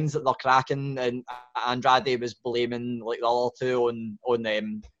showing signs that they're cracking, and Andrade was blaming like the other two on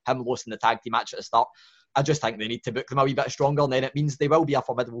him losing the tag team match at the start. I just think they need to book them a wee bit stronger, and then it means they will be a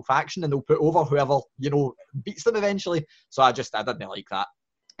formidable faction and they'll put over whoever, beats them eventually. So I didn't like that.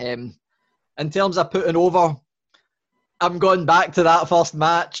 In terms of putting over, I'm going back to that first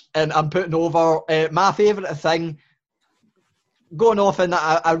match and I'm putting over my favourite thing, going off in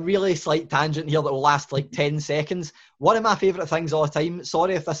a really slight tangent here that will last like 10 seconds. One of my favourite things all the time,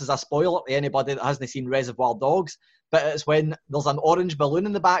 sorry if this is a spoiler to anybody that hasn't seen Reservoir Dogs, but it's when there's an orange balloon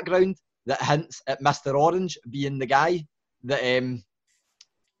in the background that hints at Mr. Orange being the guy that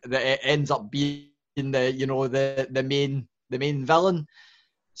ends up being the main villain.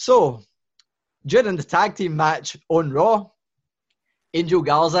 So during the tag team match on Raw, Angel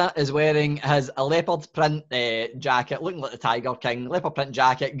Garza is wearing his leopard print jacket, looking like the Tiger King, leopard print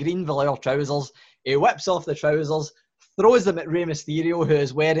jacket, green velour trousers. He whips off the trousers, throws them at Rey Mysterio, who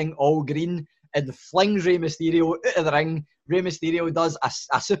is wearing all green, and flings Rey Mysterio out of the ring. Rey Mysterio does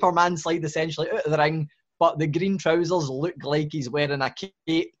a Superman slide essentially out of the ring, but the green trousers look like he's wearing a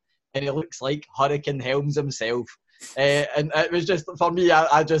cape, and he looks like Hurricane Helms himself. And it was just, for me,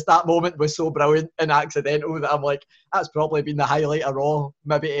 I just, that moment was so brilliant and accidental that I'm like, that's probably been the highlight of Raw,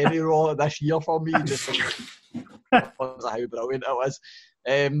 maybe any Raw this year for me, just because of how brilliant it was.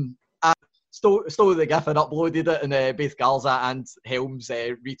 I stole the gif and uploaded it, and both Garza and Helms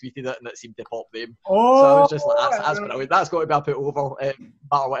retweeted it, and it seemed to pop them. So I was just like, that's brilliant. That's got to be a put over, no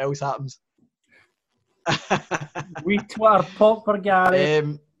matter what else happens. We Twitter pop for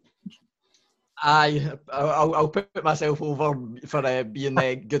Gary. I'll put myself over for being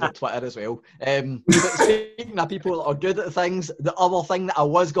good at Twitter as well. But speaking of people that are good at things, the other thing that I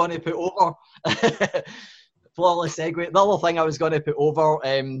was going to put over, flawless segue, the other thing I was going to put over,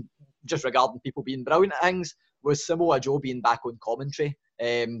 just regarding people being brilliant at things, was Samoa Joe being back on commentary.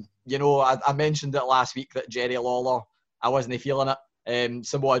 I mentioned it last week that Jerry Lawler, I wasn't feeling it.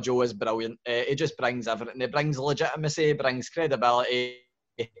 Samoa Joe is brilliant. It just brings everything. It brings legitimacy, brings credibility.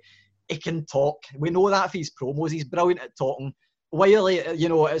 He can talk. We know that for his promos. He's brilliant at talking. While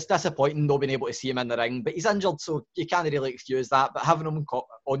it's disappointing not being able to see him in the ring, but he's injured, so you can't really excuse that. But having him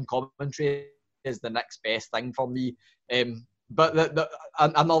on commentary is the next best thing for me. But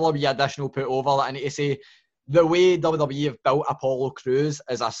another wee additional put over that I need to say, the way WWE have built Apollo Crews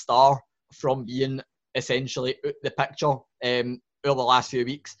as a star from being essentially out the picture over the last few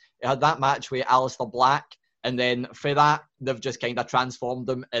weeks. He had that match with Aleister Black, and then for that, they've just kind of transformed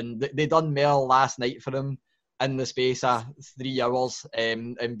him, and they done Mel last night for him in the space of 3 hours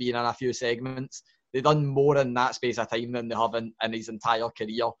and being in a few segments. They done more in that space of time than they have in his entire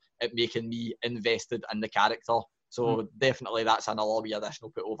career at making me invested in the character. So definitely that's another wee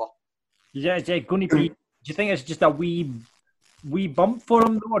additional put over. Yeah, is it going to be, do you think it's just a wee bump for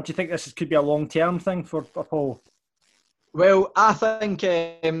him, though, or do you think this could be a long-term thing for Paul? Well, I think,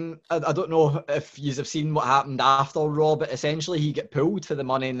 I don't know if you have seen what happened after Raw, but essentially he got pulled for the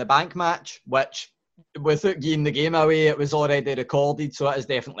Money in the Bank match, which, without giving the game away, it was already recorded, so it is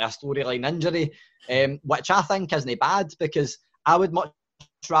definitely a storyline injury, which I think isn't bad, because I would much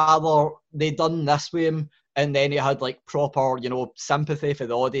rather they done this with him, and then he had like proper, sympathy for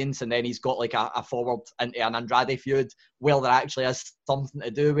the audience, and then he's got like a forward into an Andrade feud where there actually is something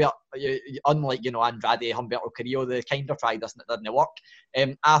to do with it. Unlike, Andrade, Humberto Carrillo, they kind of tried this and it didn't work.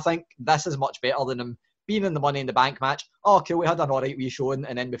 I think this is much better than him being in the Money in the Bank match. Oh, cool, we had an alright wee showing,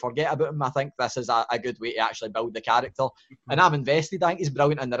 and then we forget about him. I think this is a good way to actually build the character. And I'm invested. I think he's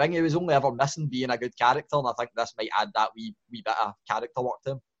brilliant in the ring. He was only ever missing being a good character, and I think this might add that wee bit of character work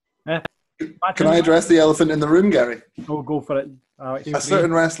to him. Yeah. Can I address the elephant in the room, Gary? Go for it. A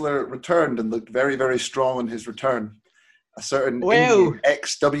certain wrestler returned and looked very, very strong on his return. A certain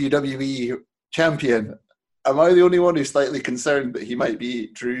ex-WWE champion. Am I the only one who's slightly concerned that he might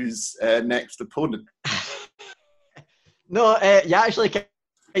be Drew's next opponent? No, you actually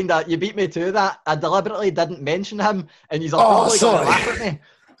you beat me to that. I deliberately didn't mention him, and he's probably going to laugh at me,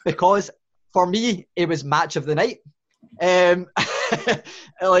 because for me, it was match of the night. I've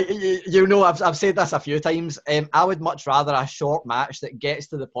said this a few times. I would much rather a short match that gets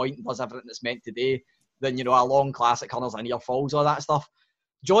to the point and does everything it's meant to do than a long classic hunters and near falls, all that stuff.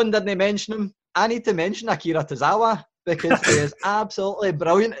 John didn't mention him. I need to mention Akira Tozawa, because he is absolutely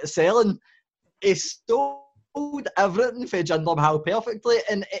brilliant at selling. He sold everything for Jinder Mahal perfectly,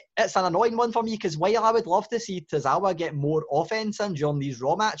 and it's an annoying one for me, because while I would love to see Tozawa get more offense in during these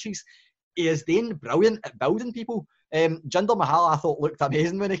Raw matches, he is then brilliant at building people. Jinder Mahal, I thought, looked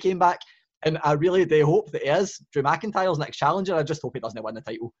amazing when he came back, and I really do hope that he is Drew McIntyre's next challenger. I just hope he doesn't win the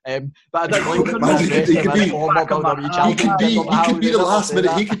title. But I don't like he could be the last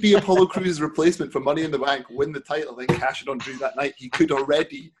minute. He could be Apollo Crews' replacement for Money in the Bank, win the title, then cash it on Drew that night. He could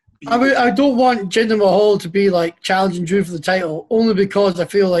already. I don't want Jinder Mahal to be like challenging Drew for the title, only because I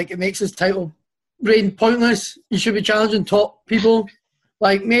feel like it makes his title reign pointless. You should be challenging top people.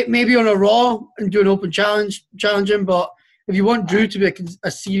 Like, maybe on a Raw and do an open challenge him, but if you want Drew to be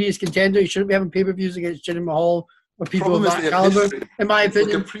a serious contender, you shouldn't be having pay-per-views against Jinder Mahal or people of that caliber, in my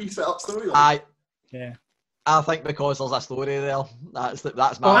opinion. Like a pre-set up storyline. I think because there's a story there,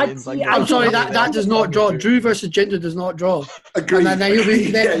 that's my main thing. I'm sorry, that does not draw. Drew versus Jinder does not draw. Agreed. And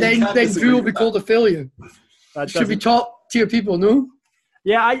then Drew will be called a failure. Should be top-tier people, no?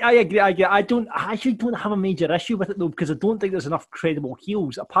 Yeah, I agree. I actually don't have a major issue with it, though, because I don't think there's enough credible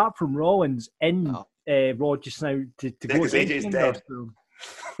heels apart from Rollins in Raw just now to go against AJ's dead.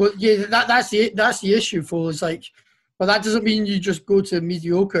 Well, yeah, that's the issue, for is like, but that doesn't mean you just go to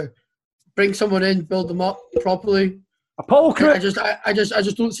mediocre. Bring someone in, build them up properly. Apollo Crews. I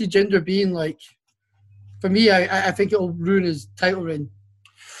just don't see Jinder being like. For me, I think it'll ruin his title reign.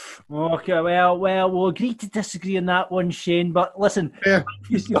 Okay, well, we'll agree to disagree on that one, Shane. But listen, thank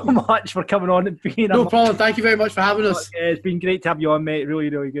you so much for coming on and being No problem. Thank you very much for having us. It's been great to have you on, mate. Really,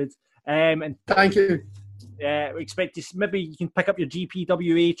 really good. And thank you. We expect to maybe you can pick up your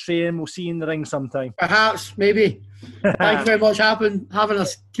GPWA training. We'll see you in the ring sometime. Perhaps, maybe. Thank you very much for having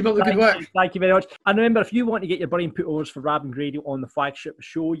us. Keep up the good work. Thank you very much. And remember, if you want to get your buddy put-overs for Rab and Grady on the flagship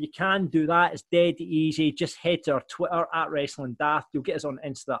show, you can do that. It's dead easy. Just head to our Twitter at Wrestling Daft. You'll get us on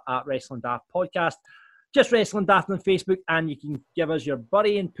Insta at Wrestling Daft Podcast. Just Wrestling Daft on Facebook, and you can give us your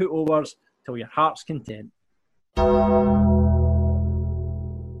buddy and put-overs till your heart's content.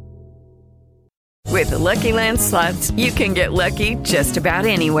 With the Lucky Land Slots, you can get lucky just about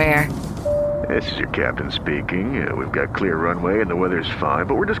anywhere. This is your captain speaking. We've got clear runway and the weather's fine,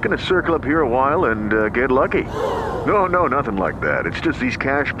 but we're just going to circle up here a while and get lucky. No, nothing like that. It's just these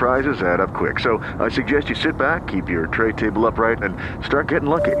cash prizes add up quick. So I suggest you sit back, keep your tray table upright, and start getting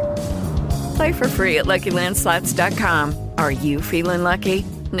lucky. Play for free at LuckyLandSlots.com. Are you feeling lucky?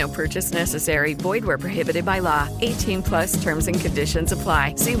 No purchase necessary. Void where prohibited by law. 18 plus terms and conditions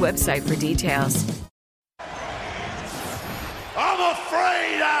apply. See website for details. I'm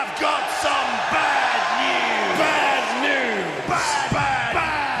afraid I've got some bad news. Bad news. Bad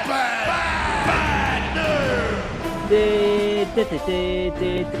news.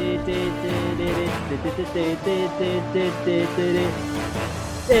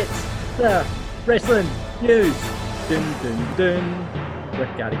 It's the wrestling news. Dun, dun, dun.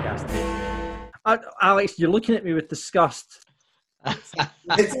 With Gary Cassidy. Alex, you're looking at me with disgust. I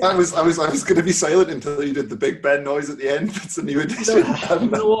was going to be silent until you did the Big Ben noise at the end. It's a new edition. You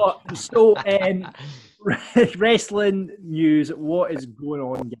know what? So, wrestling news. What is going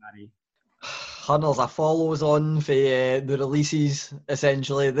on, Gary? Hunters, I follows on for the releases,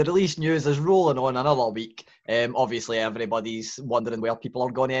 essentially. The release news is rolling on another week. Obviously, everybody's wondering where people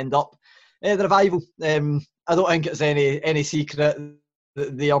are going to end up. The Revival. I don't think it's any secret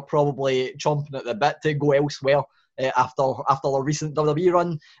that they are probably chomping at the bit to go elsewhere after a recent WWE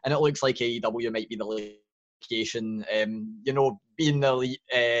run, and it looks like AEW might be the location. Being the elite,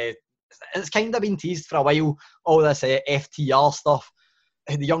 it's kind of been teased for a while, all this FTR stuff.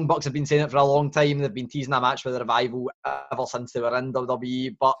 The Young Bucks have been saying it for a long time. They've been teasing a match with the Revival ever since they were in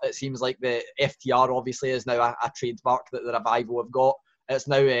WWE, but it seems like the FTR obviously is now a trademark that the Revival have got. It's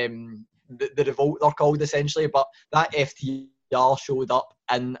now the Revolt they're called, essentially, but that FTR showed up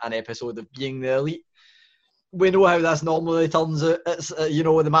in an episode of Being the Elite. We know how this normally turns out. It's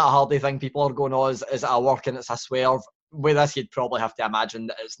the Matt Hardy thing people are going, is it a work and it's a swerve? With this, you'd probably have to imagine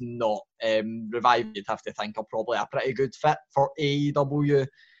that it's not. Revival, you'd have to think, are probably a pretty good fit for AEW.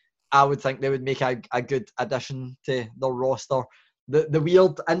 I would think they would make a good addition to their roster. The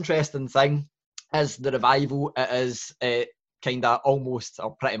weird, interesting thing is the Revival. It is kind of almost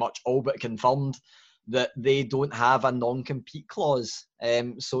or pretty much all but confirmed that they don't have a non-compete clause.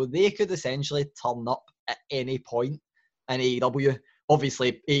 So they could essentially turn up at any point in AEW.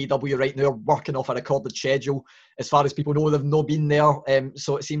 Obviously, AEW right now are working off a recorded schedule. As far as people know, they've not been there.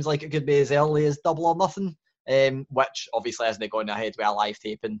 So it seems like it could be as early as Double or Nothing, which obviously isn't going ahead with a live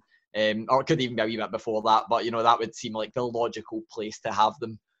taping. Or it could even be a wee bit before that. But, that would seem like the logical place to have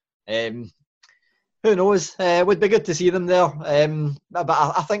them. Who knows? Would be good to see them there. But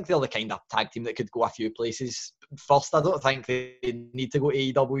I think they're the kind of tag team that could go a few places first. I don't think they need to go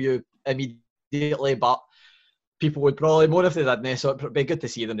AEW immediately, but people would probably more if they didn't. So it'd be good to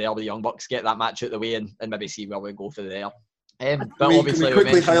see them there with the Young Bucks, get that match out the way and maybe see where we go for there. Can we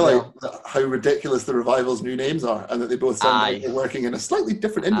quickly highlight how ridiculous the Revival's new names are and that they both sound like they're working in a slightly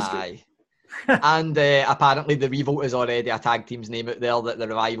different industry? Aye. And apparently the Revolt is already a tag team's name out there that the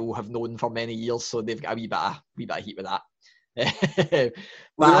Revival have known for many years, so they've got a wee bit of heat with that.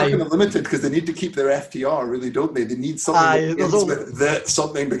 Well, they're kind of limited because they need to keep their FTR, really, don't they? They need something with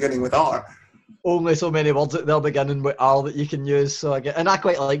something beginning with R. Only so many words that they're beginning with R that you can use. So I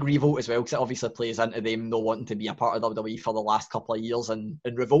quite like Revolt as well because it obviously plays into them not wanting to be a part of WWE for the last couple of years and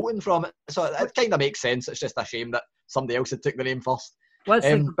revolting from it. So it kind of makes sense. It's just a shame that somebody else had took the name first. Let's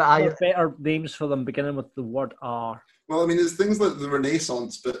think better names for them beginning with the word R. Well, I mean, there's things like the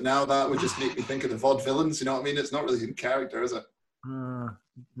Renaissance, but now that would just make me think of the Vaudevillains, you know what I mean? It's not really in character, is it?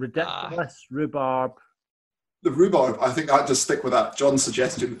 Ridiculous, Rhubarb. The Rhubarb, I think I'd just stick with that. John's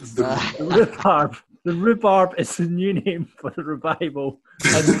suggestion. The Rhubarb. The Rhubarb is the new name for the Revival.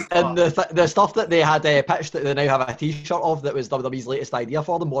 And the stuff that they had pitched that they now have a T-shirt of that was WWE's latest idea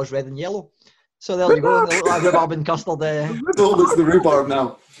for them was red and yellow. So there you go. Rhubarb and custard. It's the Rhubarb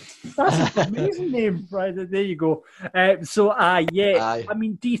now. That's an amazing name, right? There you go. I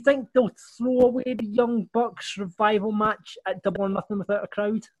mean, do you think they'll throw away the Young Bucks revival match at Double or Nothing without a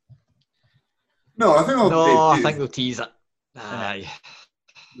crowd? No, I think I think they'll tease it. Aye.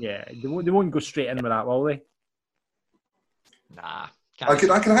 Yeah, they won't go straight in with that, will they? Nah. I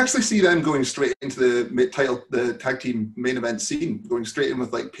can actually see them going straight into the tag team main event scene, going straight in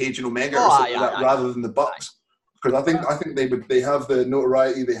with like Paige and Omega or something like that, rather than the Bucks. Because I think they have the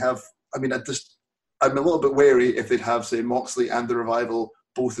notoriety. They have. I mean, I'm a little bit wary if they'd have, say, Moxley and the Revival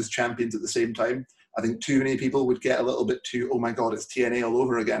both as champions at the same time. I think too many people would get a little bit too, oh my God, it's TNA all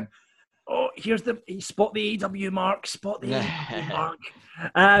over again. Oh, here's spot the AEW mark. Spot the AEW mark.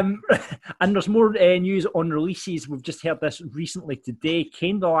 And there's more news on releases. We've just heard this recently today.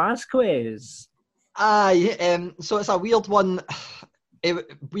 Cain Velasquez. So it's a weird one.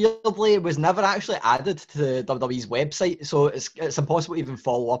 Weirdly, it was never actually added to WWE's website, so it's impossible to even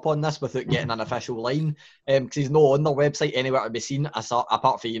follow up on this without getting an official line, because he's not on their website anywhere to be seen,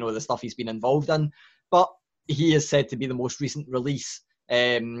 apart from the stuff he's been involved in. But he is said to be the most recent release.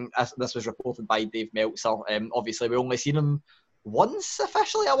 As this was reported by Dave Meltzer. Obviously, we only seen him once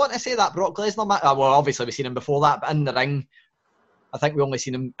officially. I want to say that Brock Lesnar match. Well, obviously we've seen him before that, but in the ring, I think we only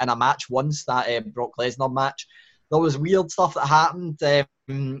seen him in a match once. That Brock Lesnar match. There was weird stuff that happened.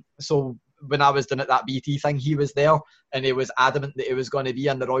 So when I was doing that BT thing, he was there and he was adamant that he was going to be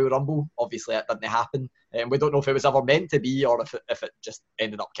in the Royal Rumble. Obviously, it didn't happen. We don't know if it was ever meant to be or if it just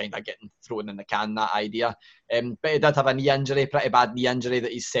ended up kind of getting thrown in the can, that idea. But he did have a knee injury, pretty bad knee injury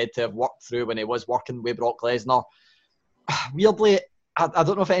that he's said to have worked through when he was working with Brock Lesnar. Weirdly, I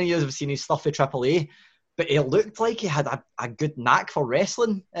don't know if any of you have seen his stuff with AAA, but he looked like he had a good knack for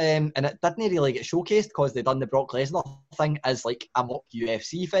wrestling, and it didn't really get showcased because they done the Brock Lesnar thing as like a mock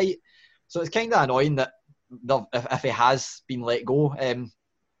UFC fight. So it's kind of annoying that if he has been let go.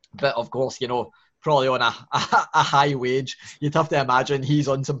 But of course, probably on a high wage, you'd have to imagine he's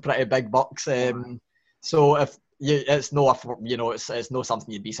on some pretty big bucks. So if it's no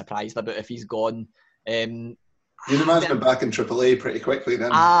something you'd be surprised about if he's gone. You'd imagine him back in AAA pretty quickly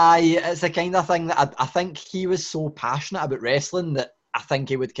then. It's the kind of thing that I think he was so passionate about wrestling that I think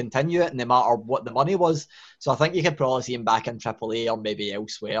he would continue it no matter what the money was. So I think you could probably see him back in AAA or maybe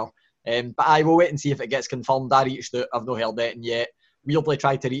elsewhere. But I will wait and see if it gets confirmed. I reached out, I've not heard anything yet. Weirdly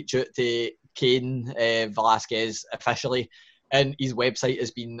tried to reach out to Cain Velasquez officially, and his website has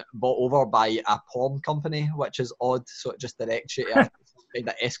been bought over by a porn company, which is odd. So it just directs you to kind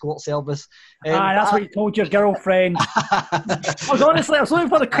of escort service. That's what you told your girlfriend. I was looking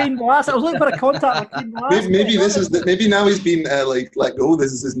for the Cain Velasquez. I was looking for a contact with Cain Velasquez. Maybe now he's been let go.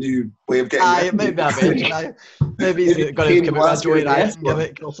 This is his new way of getting. It might be a bit. Maybe he's going to come out with Joey Ryan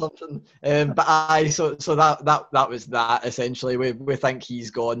gimmick or something. So that was that essentially. We think he's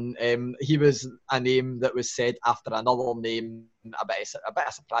gone. He was a name that was said after another name, a bit of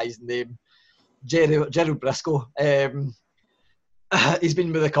a surprising name, Gerald Briscoe. He's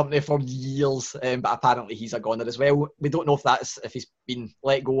been with the company for years, but apparently he's a goner as well. We don't know if he's been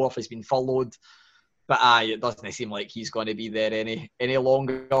let go or if he's been furloughed, but it doesn't seem like he's going to be there any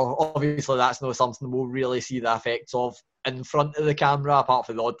longer. Obviously, that's not something we'll really see the effects of in front of the camera, apart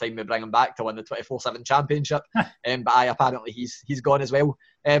from the odd time we bring him back to win the 24/7 championship. But apparently he's gone as well.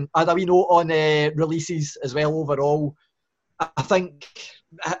 I had a wee note on releases as well overall. I think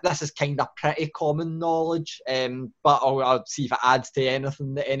this is kind of pretty common knowledge, but I'll see if it adds to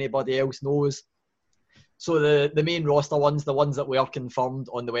anything that anybody else knows. So the main roster ones, the ones that were confirmed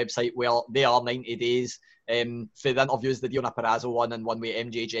on the website, well, they are 90 days. For the interviews, the Deonna Purrazzo one and one with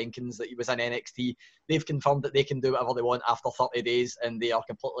MJ Jenkins that he was in NXT, they've confirmed that they can do whatever they want after 30 days and they are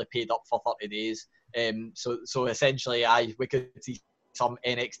completely paid up for 30 days. So essentially, we could see some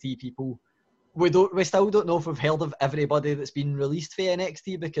NXT people. We still don't know if we've heard of everybody that's been released for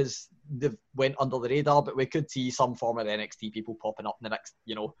NXT because they've went under the radar, but we could see some former NXT people popping up in the next,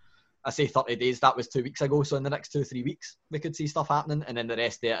 I say 30 days, that was 2 weeks ago, so in the next 2-3 weeks we could see stuff happening, and then the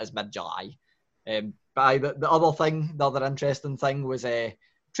rest of it is mid-July. But the other interesting thing was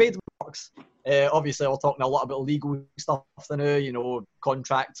trademarks. Obviously we're talking a lot about legal stuff now,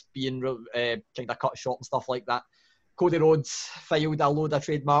 contracts being kind of cut short and stuff like that. Cody Rhodes filed a load of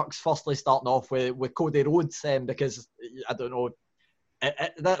trademarks, firstly starting off with Cody Rhodes, because, I don't know,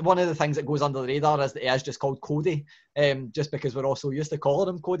 one of the things that goes under the radar is that he is just called Cody, just because we're also used to calling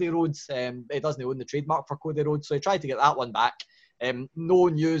him Cody Rhodes. He doesn't own the trademark for Cody Rhodes, so he tried to get that one back. No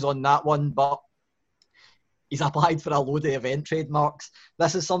news on that one, but he's applied for a load of event trademarks.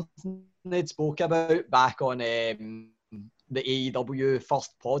 This is something they'd spoke about back on the AEW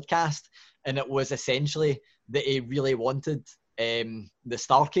first podcast, and it was essentially that he really wanted the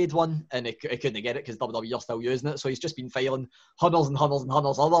Starrcade one, and he couldn't get it because WWE are still using it. So he's just been filing hundreds and hundreds and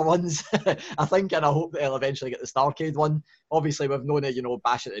hundreds of other ones, I think, and I hope that he'll eventually get the Starrcade one. Obviously, we've known it,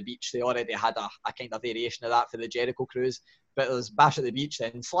 Bash at the Beach, they already had a kind of variation of that for the Jericho Cruise, but there's Bash at the Beach,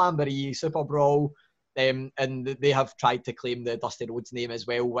 then Slamboree, Super Brawl, and they have tried to claim the Dusty Rhodes name as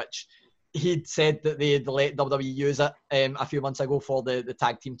well, which he'd said that they'd let WWE use it a few months ago for the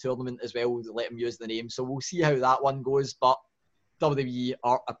tag team tournament as well, let him use the name. So we'll see how that one goes, but WWE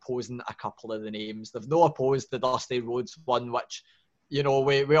are opposing a couple of the names. They've not opposed the Dusty Rhodes one, which, we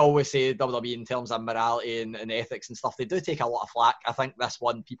always say WWE in terms of morality and ethics and stuff, they do take a lot of flack. I think this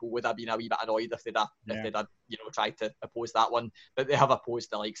one, people would have been a wee bit annoyed if they'd tried to oppose that one, but they have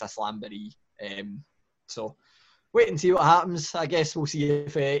opposed the likes of Slamboree. So wait and see what happens. I guess we'll see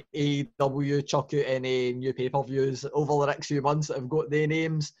if AEW chuck out any new pay-per-views over the next few months that have got their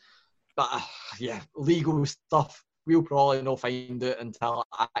names. But legal stuff, we'll probably not find out until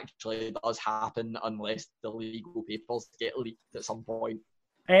it actually does happen, unless the legal papers get leaked at some point.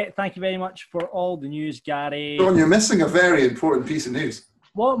 Thank you very much for all the news, Gary. John, you're missing a very important piece of news.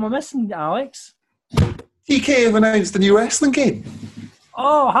 What am I missing, Alex? TK have announced a new wrestling game.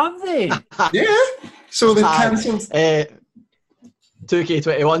 Oh, have they? Yeah. So they've cancelled.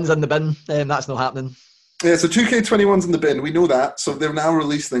 2K21's in the bin, that's not happening. Yeah, so 2K21's in the bin, we know that. So they're now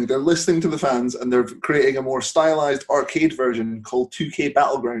releasing, they're listening to the fans, and they're creating a more stylized arcade version called 2K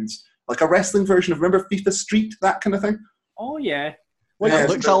Battlegrounds. Like a wrestling version of, remember FIFA Street, that kind of thing? Oh, yeah. Well, it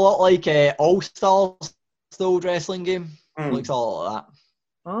looks a lot like All-Stars, the old wrestling game. It looks a lot like that.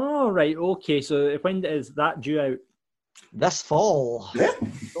 Oh, right, okay. So when is that due out? This fall. Yeah.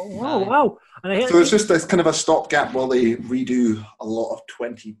 Oh, wow. And so it's just this kind of a stopgap while they redo a lot of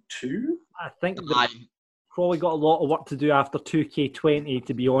 22? I think they've probably got a lot of work to do after 2K20,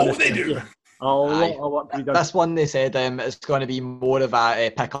 to be honest. Oh, they do. A lot of work to be done. This one, they said it's going to be more of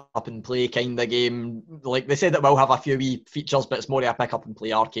a pick-up-and-play kind of game. Like, they said it will have a few wee features, but it's more of a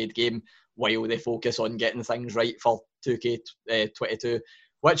pick-up-and-play arcade game while they focus on getting things right for 2K22.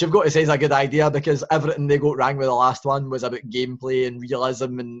 Which I've got to say is a good idea, because everything they got wrong with the last one was about gameplay and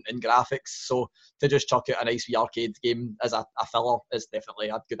realism and graphics. So to just chuck out a nice wee arcade game as a filler is definitely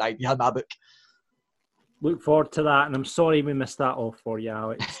a good idea in my book. Look forward to that, and I'm sorry we missed that off for you,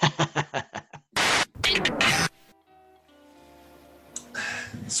 Alex.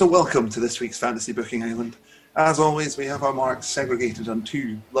 So welcome to this week's Fantasy Booking Island. As always, we have our marks segregated on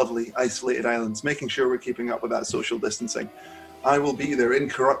two lovely isolated islands, making sure we're keeping up with that social distancing. I will be their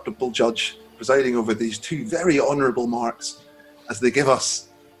incorruptible judge, presiding over these two very honourable marks as they give us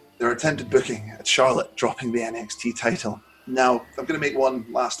their attempted booking at Charlotte dropping the NXT title. Now, I'm going to make one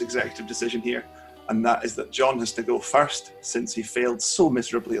last executive decision here, and that is that John has to go first, since he failed so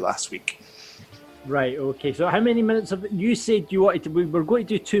miserably last week. Right, okay. So how many minutes have you said you wanted to? We were going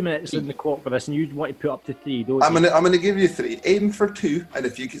to do 2 minutes in the clock for this, and you want to put up to 3, don't you? I'm going to give you 3. Aim for 2, and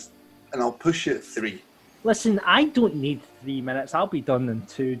I'll push you at 3. Listen, I don't need 3 minutes. I'll be done in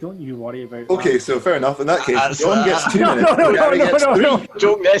 2. Don't you worry about that. Okay, so fair enough. In that case, John gets 2 minutes. No.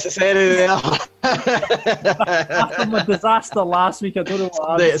 Joke necessary there. After my disaster last week, I don't know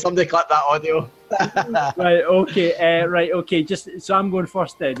what Somebody clip that audio. Right, okay. Just so I'm going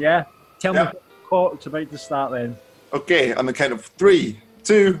first then, yeah? Tell me what the clock's about to start then. Okay, on the count of 3,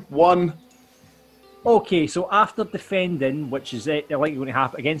 2, 1. Okay, so after defending, which is likely going to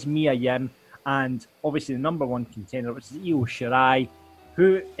happen against Mia Yim, and obviously the number one contender, which is Io Shirai,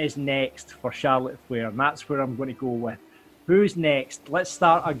 who is next for Charlotte Flair? And that's where I'm going to go with. Who's next? Let's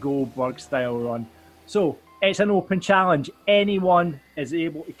start a Goldberg style run. So it's an open challenge. Anyone is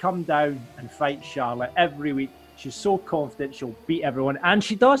able to come down and fight Charlotte every week. She's so confident she'll beat everyone, and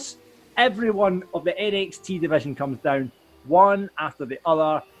she does. Everyone of the NXT division comes down, one after the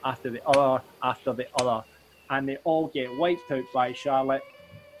other, after the other, after the other, and they all get wiped out by Charlotte,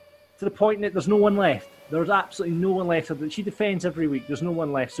 to the point that there's no one left. There's absolutely no one left. She defends every week. There's no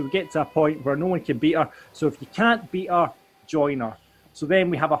one left. So we get to a point where no one can beat her. So if you can't beat her, join her. So then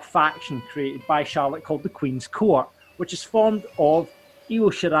we have a faction created by Charlotte called the Queen's Court, which is formed of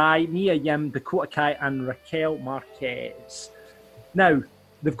Io Shirai, Mia Yim, Dakota Kai, and Raquel Marquez. Now,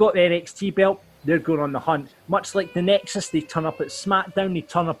 they've got the NXT belt. They're going on the hunt. Much like the Nexus, they turn up at SmackDown, they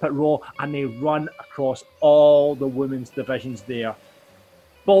turn up at Raw, and they run across all the women's divisions there.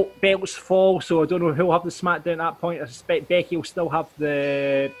 Belts fall, so I don't know who'll have the SmackDown at that point. I suspect Becky will still have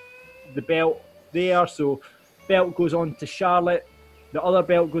the belt there, so belt goes on to Charlotte. The other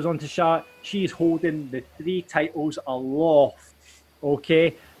belt goes on to Charlotte. She's holding the 3 titles aloft.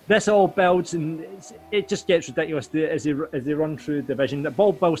 Okay, this all builds, and it just gets ridiculous as they run through the division. The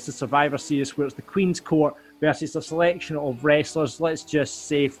ball builds to Survivor Series, where it's the Queen's Court versus a selection of wrestlers. Let's just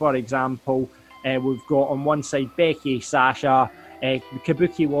say, for example, we've got on one side Becky, Sasha, the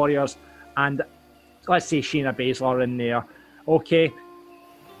Kabuki Warriors, and let's say Shayna Baszler in there. Okay,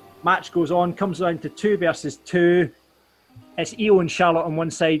 match goes on, comes down to 2 versus 2. It's Io and Charlotte on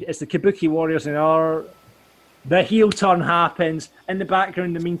one side, it's the Kabuki Warriors on the other. The heel turn happens. In the background,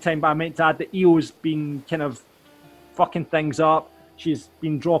 in the meantime, but I meant to add that Io's been kind of fucking things up. She's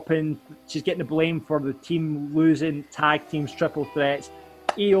been dropping, she's getting the blame for the team losing tag teams, triple threats.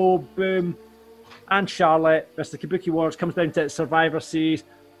 Io, boom, and Charlotte versus the Kabuki Warriors comes down to Survivor Series.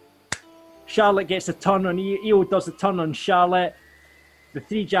 Charlotte gets a turn on Io, does the turn on Charlotte. The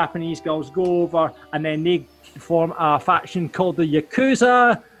 3 Japanese girls go over and then they form a faction called the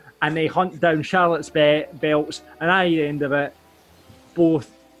Yakuza and they hunt down Charlotte's belts. And at the end of it, both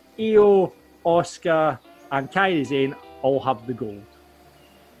Io, Asuka, and Kairi Sane all have the gold.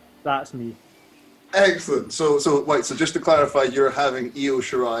 That's me. Excellent. So just to clarify, you're having Io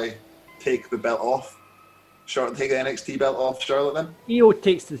Shirai take the belt off. Charlotte take the NXT belt off Charlotte then? Io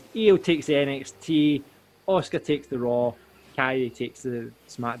takes the NXT, Asuka takes the Raw, Kairi takes the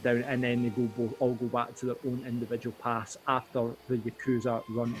SmackDown, and then they all go back to their own individual paths after the Yakuza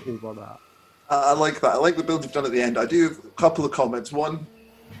run over that. I like that. I like the build you've done at the end. I do have a couple of comments. One,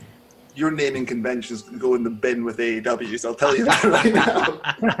 your naming conventions go in the bin with AEWs, I'll tell you that right now.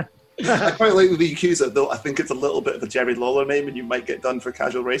 I quite like the Yakuza, though I think it's a little bit of a Jerry Lawler name and you might get done for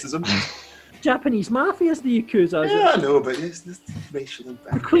casual racism. Japanese Mafia is the Yakuza, isn't Yeah, it? I know, but it's racial The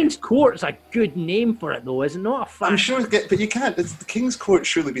impact. Queen's Court's a good name for it, though, is it not? I'm sure, but you can't. The King's Court's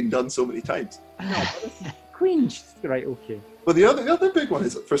surely been done so many times. No, but Queen's... Right, okay. But the other big one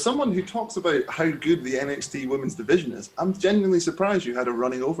is, for someone who talks about how good the NXT women's division is, I'm genuinely surprised you had a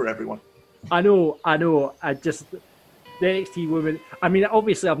running over everyone. I know. I just... The NXT women... I mean,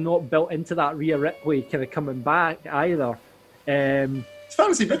 obviously, I've not built into that Rhea Ripley kind of coming back either. It's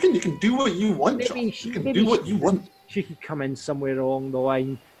fantasy booking. You can do what you want, John. You can do what you want. She could come in somewhere along the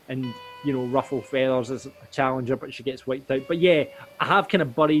line and, ruffle feathers as a challenger, but she gets wiped out. But yeah, I have kind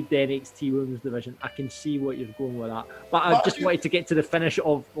of buried the NXT women's division. I can see what you're going with that. But I just wanted to get to the finish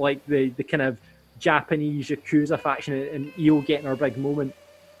of like the kind of Japanese Yakuza faction and Io getting her big moment.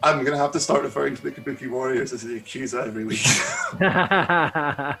 I'm going to have to start referring to the Kabuki Warriors as the Yakuza every week.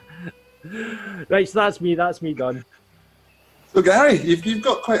 Right, so that's me done. So Gary, you've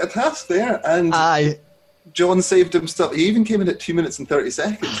got quite a task there, and John saved himself. He even came in at 2 minutes and 30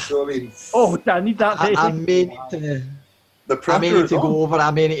 seconds. So I mean, I need that. I may need to. I may need to go over.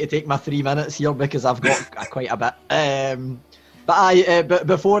 I may need to take my 3 minutes here because I've got quite a bit. But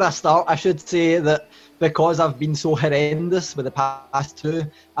before I start, I should say that because I've been so horrendous with the past 2,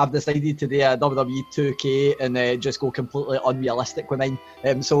 I've decided to do a WWE 2K and just go completely unrealistic with mine.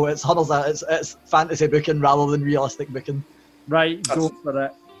 So it's fantasy booking rather than realistic booking. Right, go for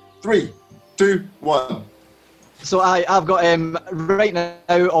it. 3, 2, 1. So I've got right now.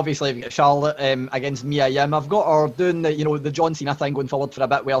 Obviously, I've got Charlotte against Mia Yim. I've got her doing the John Cena thing going forward for a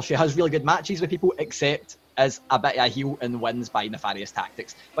bit. Well, she has really good matches with people, except as a bit of a heel and wins by nefarious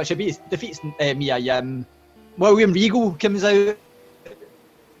tactics. But she defeats Mia Yim. William Regal comes out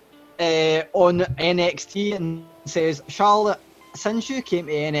on NXT and says, "Charlotte, since you came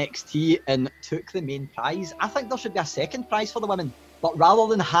to NXT and took the main prize, I think there should be a second prize for the women. But rather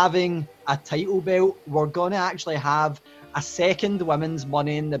than having a title belt, we're going to actually have a second women's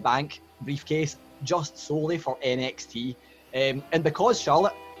Money in the Bank briefcase just solely for NXT. And because,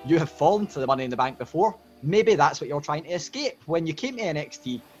 Charlotte, you have fallen to the Money in the Bank before, maybe that's what you're trying to escape when you came to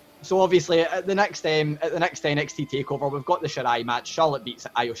NXT." So obviously, at the next NXT takeover, we've got the Shirai match. Charlotte beats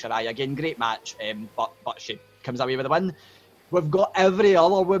Io Shirai again, great match, but she comes away with a win. We've got every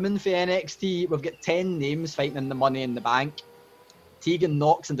other woman for NXT. We've got 10 names fighting in the Money in the Bank. Tegan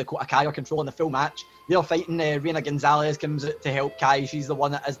Nox and Dakota Kai are controlling the full match. They're fighting. Reina Gonzalez comes out to help Kai. She's the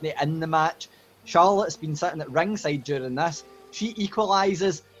one that isn't in the match. Charlotte's been sitting at ringside during this. She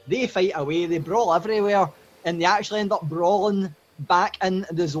equalises. They fight away. They brawl everywhere. And they actually end up brawling back in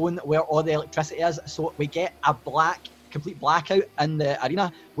the zone where all the electricity is. So we get a complete blackout in the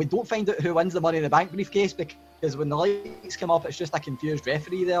arena. We don't find out who wins the Money in the Bank briefcase because when the lights come up, it's just a confused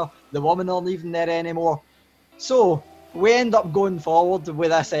referee there. The women aren't even there anymore. So we end up going forward with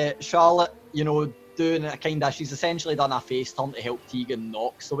this Charlotte, doing a kind of, she's essentially done a face turn to help Tegan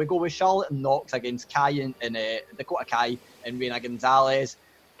Nox. So we go with Charlotte and Nox against Kai and Dakota Kai and Reina Gonzalez.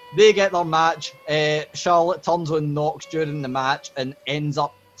 They get their match. Charlotte turns on Nox during the match and ends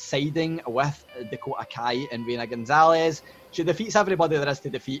up siding with Dakota Kai and Reina Gonzalez. She defeats everybody there is to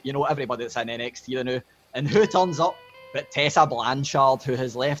defeat, everybody that's in NXT now. And who turns up but Tessa Blanchard, who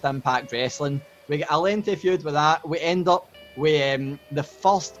has left Impact Wrestling. We get a lengthy feud with that. We end up with the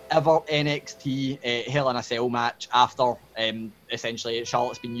first ever NXT Hell in a Cell match after essentially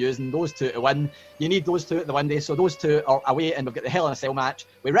Charlotte's been using those two to win. You need those two at the window, so those two are away, and we've got the Hell in a Cell match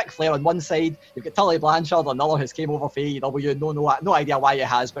with Ric Flair on one side. You've got Tully Blanchard, another who's came over for AEW. No idea why he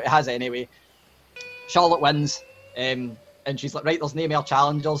has, but he has anyway. Charlotte wins, and she's like, right, there's no more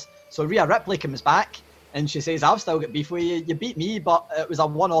challengers. So Rhea Ripley comes back, and she says, I've still got beef with you. You beat me, but it was a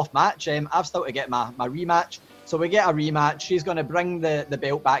one-off match. I've still to get my rematch. So we get a rematch. She's going to bring the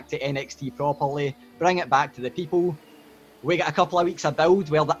belt back to NXT properly, bring it back to the people. We get a couple of weeks of build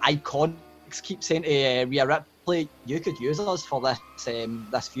where the Iconics keep saying to Rhea Ripley, you could use us for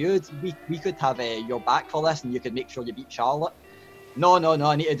this feud. We could have your back for this, and you could make sure you beat Charlotte. No,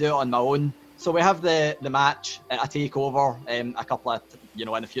 I need to do it on my own. So we have the match at a takeover a couple of, in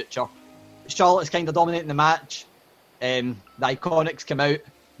the future. Charlotte's kind of dominating the match. The Iconics come out.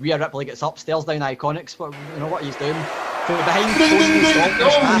 Rhea Ripley gets upstairs down Iconics. What he's doing? From behind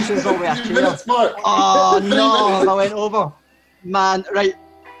smashes over a chair. Oh no, I went over. Man, right.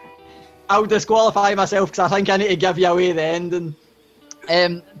 I'll disqualify myself because I think I need to give you away the ending.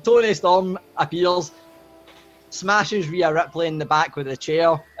 Toni Storm appears, smashes Rhea Ripley in the back with a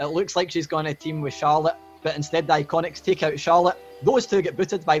chair. It looks like she's going to team with Charlotte, but instead the Iconics take out Charlotte. Those two get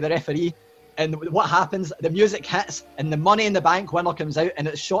booted by the referee. And what happens, the music hits and the Money in the Bank winner comes out, and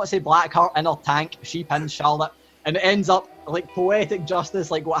it's Shotzi Blackheart in her tank. She pins Charlotte, and it ends up like poetic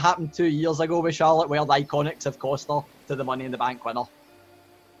justice, like what happened 2 years ago with Charlotte, where the Iconics have cost her to the Money in the Bank winner.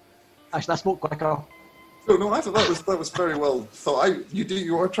 Actually, I spoke quicker. No, I thought that was very well thought.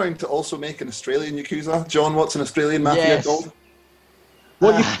 You are trying to also make an Australian Yakuza. John, what's an Australian mafia called?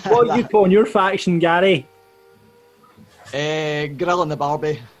 What are you calling your faction, Gary? Grill and the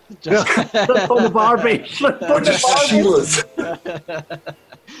Barbie. Just on the Barbie. Sheila's.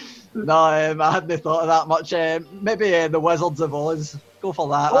 No, I hadn't thought of that much. Maybe the Wizards of Oz. Go for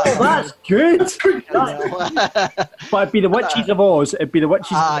that. Oh, that's good. But it'd be the Witches of Oz.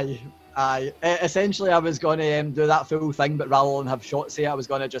 Aye. Essentially, I was going to do that full thing, but rather than have Shotzi, I was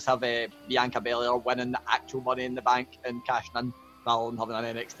going to just have Bianca Belair winning the actual Money in the Bank and cashing in, rather than having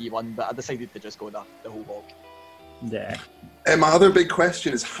an NXT one. But I decided to just go the whole hog. Yeah. My other big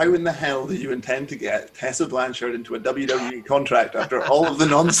question is, how in the hell do you intend to get Tessa Blanchard into a WWE contract after all of the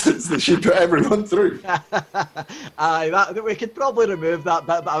nonsense that she put everyone through? We could probably remove that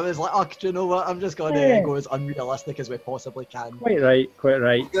bit, but I was like, do you know what? I'm just going to go as unrealistic as we possibly can. Quite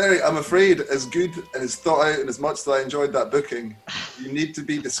right. Gary, I'm afraid, as good and as thought out and as much as I enjoyed that booking, you need to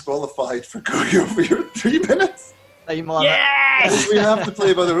be disqualified for going over your 3 minutes. Time limit. Yes! We have to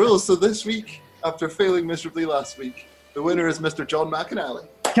play by the rules. So this week, after failing miserably last week, the winner is Mr. John McAnally.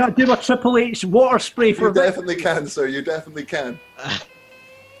 Can I do my Triple H water spray for You definitely can, sir. You definitely can.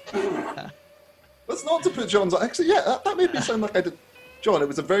 That's not to put John's... Actually, yeah, that made me sound like I did... John, it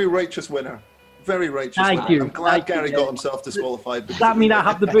was a very righteous winner. Very righteous Thank winner. you. I'm glad Gary got himself disqualified. Does that mean I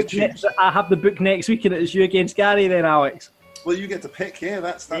have the book next? I have the book next week, and it's you against Gary then, Alex? Well, you get to pick. Yeah,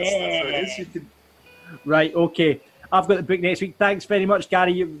 that's how it is. You can... Right, okay. I've got the book next week. Thanks very much,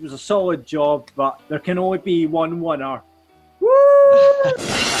 Gary. It was a solid job, but there can only be one winner. Woo!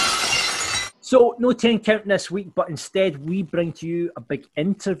 So, no 10 count this week, but instead we bring to you a big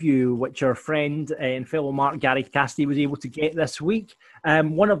interview, which our friend and fellow Mark Gary Cassidy was able to get this week.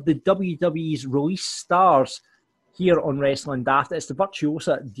 One of the WWE's release stars here on Wrestling Daft. It's the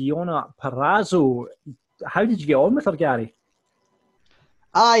virtuosa Deonna Purrazzo. How did you get on with her, Gary?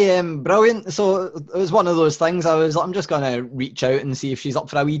 I am brilliant. So it was one of those things. I'm just going to reach out and see if she's up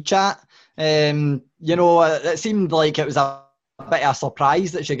for a wee chat. It seemed like it was a bit of a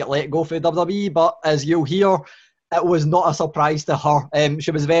surprise that she got let go for WWE, but as you'll hear, it was not a surprise to her.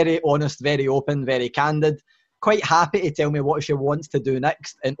 She was very honest, very open, very candid. Quite happy to tell me what she wants to do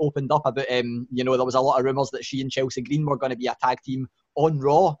next, and opened up about, there was a lot of rumours that she and Chelsea Green were going to be a tag team on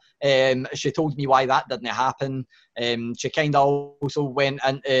Raw. She told me why that didn't happen. She kind of also went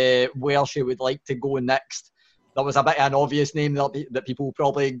into where she would like to go next. There was a bit of an obvious name that people will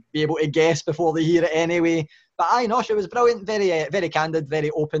probably be able to guess before they hear it anyway. But I know she was brilliant, very very candid,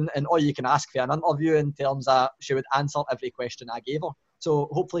 very open, and all you can ask for an interview in terms of she would answer every question I gave her. So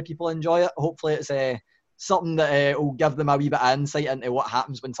hopefully people enjoy it. Hopefully it's something that will give them a wee bit of insight into what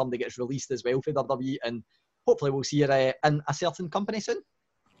happens when somebody gets released as well for WWE, and hopefully we'll see her in a certain company soon.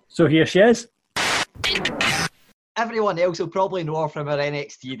 So here she is. Everyone else will probably know her from her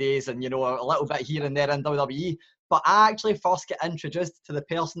NXT days and, a little bit here and there in WWE, but I actually first get introduced to the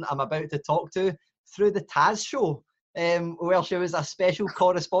person I'm about to talk to through the Taz show, where she was a special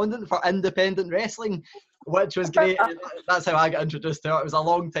correspondent for independent wrestling. which was great. That's how I got introduced to her. It was a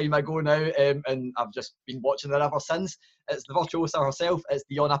long time ago now, and I've just been watching her ever since. It's the virtuosa herself. It's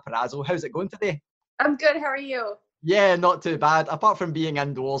Deonna Purrazzo. How's it going today? I'm good. How are you? Yeah, not too bad, apart from being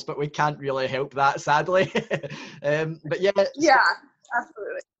indoors, but we can't really help that, sadly. But yeah. Yeah,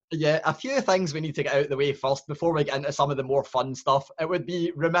 absolutely. Yeah, a few things we need to get out of the way first before we get into some of the more fun stuff. It would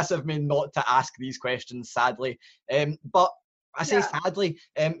be remiss of me not to ask these questions, sadly. But I say sadly,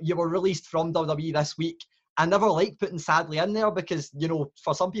 you were released from WWE this week. I never like putting sadly in there because, you know,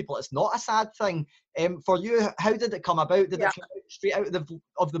 for some people it's not a sad thing. For you, how did it come about? Did it come out straight out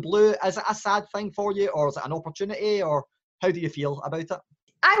of the blue? Is it a sad thing for you, or is it an opportunity, or how do you feel about it?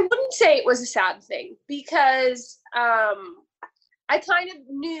 I wouldn't say it was a sad thing because I kind of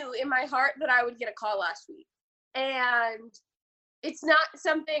knew in my heart that I would get a call last week. And it's not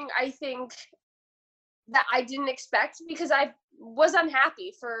something I think that I didn't expect because I was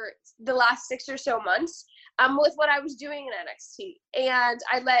unhappy for the last 6 or so months with what I was doing in NXT. And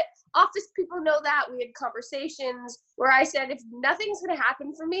I let office people know that. We had conversations where I said, if nothing's going to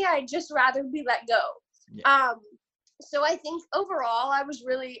happen for me, I'd just rather be let go. Yeah. So I think overall I must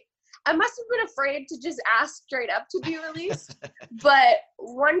have been afraid to just ask straight up to be released. But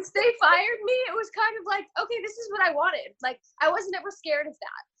once they fired me, it was kind of like, okay, this is what I wanted. Like, I wasn't ever scared of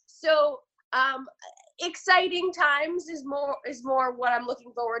that. So exciting times is more what I'm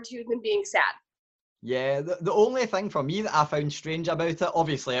looking forward to than being sad. Yeah, the only thing for me that I found strange about it,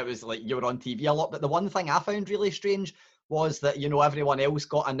 obviously it was like you were on TV a lot, but the one thing I found really strange was that, you know, everyone else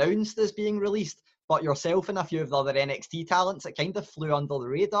got announced as being released, but yourself and a few of the other NXT talents, it kind of flew under the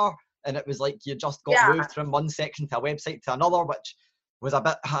radar. And it was like you just got moved from one section to a website to another, which was a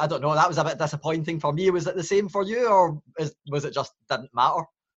bit, I don't know, that was a bit disappointing for me. Was it the same for you, or was it just didn't matter?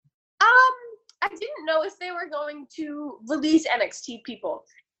 I didn't know if they were going to release NXT people.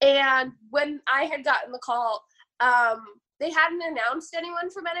 And when I had gotten the call, they hadn't announced anyone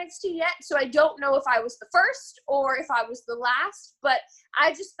from NXT yet. So I don't know if I was the first or if I was the last, but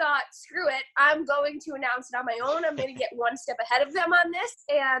I just thought, screw it. I'm going to announce it on my own. I'm going to get one step ahead of them on this,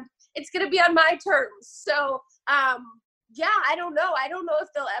 and it's going to be on my terms. So, yeah, I don't know. I don't know if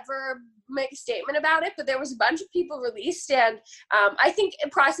they'll ever make a statement about it, but there was a bunch of people released, and I think in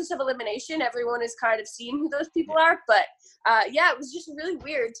process of elimination, everyone has kind of seen who those people are. But yeah, it was just really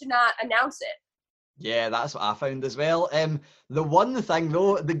weird to not announce it. Yeah, that's what I found as well. The one thing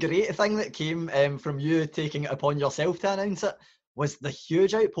though, the great thing that came from you taking it upon yourself to announce it was the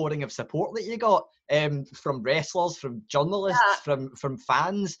huge outpouring of support that you got from wrestlers, from journalists, from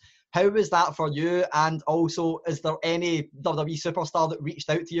fans. How was that for you? And also, is there any WWE superstar that reached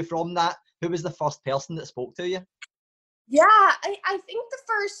out to you from that? Who was the first person that spoke to you? Yeah, I think the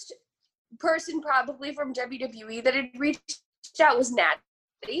first person probably from WWE that had reached out was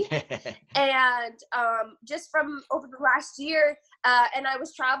Natty. And just from over the last year, and I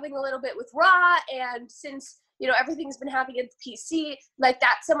was traveling a little bit with Raw, and since, you know, everything's been happening at the PC, like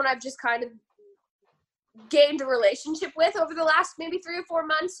that's someone I've just kind of gained a relationship with over the last maybe 3 or 4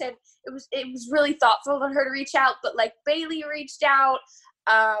 months, and it was really thoughtful of her to reach out. But like Bailey reached out,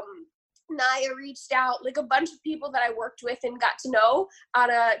 Nia reached out, like a bunch of people that I worked with and got to know on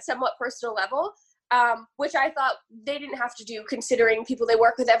a somewhat personal level, which I thought they didn't have to do considering people they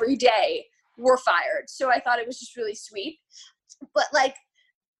work with every day were fired. So I thought it was just really sweet. But like,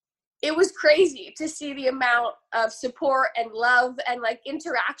 it was crazy to see the amount of support and love and like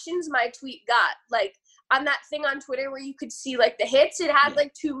interactions my tweet got. Like on that thing on Twitter where you could see like the hits, it had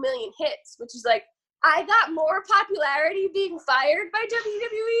like 2 million hits, which is like, I got more popularity being fired by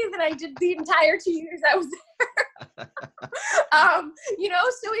WWE than I did the entire 2 years I was there. You know,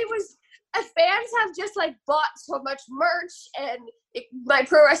 so it was, fans have just like bought so much merch, and my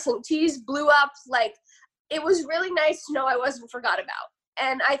pro wrestling tees blew up. Like, it was really nice to know I wasn't forgot about.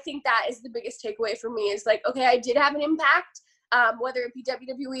 And I think that is the biggest takeaway for me is like, okay, I did have an impact, whether it be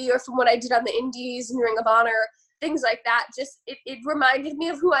WWE or from what I did on the Indies and Ring of Honor, things like that. Just it reminded me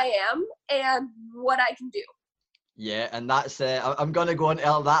of who I am and what I can do. Yeah, and that's I'm going to go into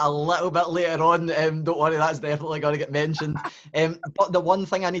that a little bit later on. Don't worry, that's definitely going to get mentioned. But the one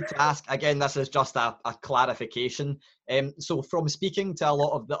thing I need to ask, again, this is just a clarification. So from speaking to a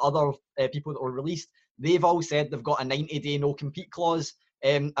lot of the other people that were released, they've all said they've got a 90-day no-compete clause.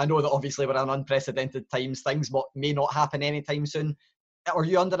 I know that obviously we're in unprecedented times. Things may not happen anytime soon. Are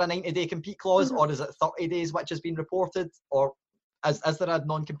you under a 90-day compete clause, or is it 30 days, which has been reported? Or is there a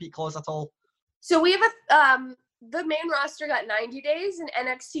non-compete clause at all? So we have the main roster got 90 days and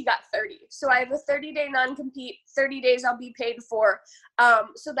NXT got 30. So I have a 30-day non-compete, 30 days I'll be paid for.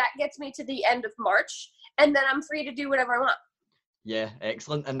 So that gets me to the end of March, and then I'm free to do whatever I want. Yeah,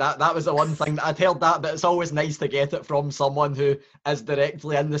 excellent. And that was the one thing that I'd heard that, but it's always nice to get it from someone who is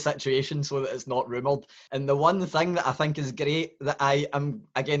directly in the situation so that it's not rumoured. And the one thing that I think is great that I am,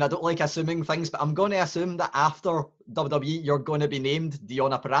 again, I don't like assuming things, but I'm going to assume that after WWE, you're going to be named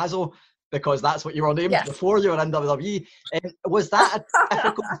Deonna Purrazzo, because that's what you were named before you were in WWE. Was that a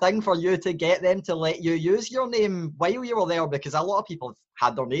difficult thing for you to get them to let you use your name while you were there? Because a lot of people have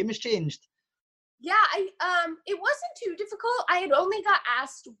had their names changed. Yeah, it wasn't too difficult. I had only got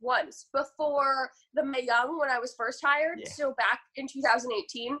asked once before the Mae Young when I was first hired, so back in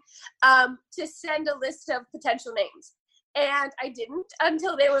 2018, to send a list of potential names. And I didn't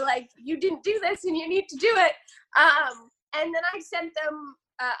until they were like, you didn't do this and you need to do it. And then I sent them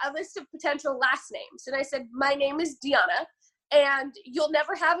a list of potential last names. And I said, my name is Deonna, and you'll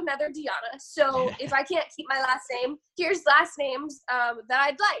never have another Deonna. So if I can't keep my last name, here's last names that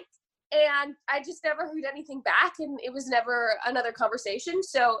I'd like. And I just never heard anything back, and it was never another conversation.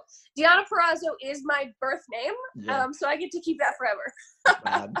 So Deonna Purrazzo is my birth name, so I get to keep that forever.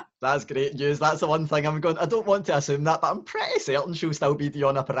 Man, that's great news. That's the one thing I'm going, I don't want to assume that, but I'm pretty certain she'll still be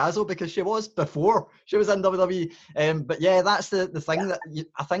Deonna Purrazzo because she was before she was in WWE. But yeah, that's the thing that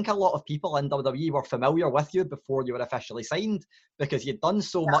I think a lot of people in WWE were familiar with you before you were officially signed, because you'd done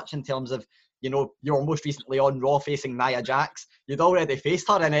so much in terms of, you know, you were most recently on Raw facing Nia Jax. You'd already faced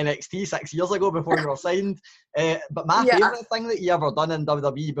her in NXT 6 years ago before you were signed. But my favourite thing that you ever done in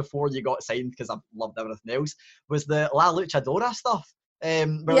WWE before you got signed, because I've loved everything else, was the La Luchadora stuff. Where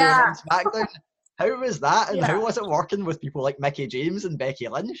we were on SmackDown. How was that, and how was it working with people like Mickie James and Becky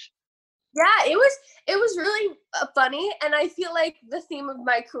Lynch? Yeah, it was really funny, and I feel like the theme of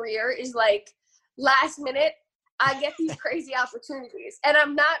my career is like last minute I get these crazy opportunities, and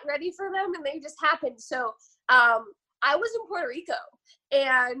I'm not ready for them, and they just happen. So I was in Puerto Rico,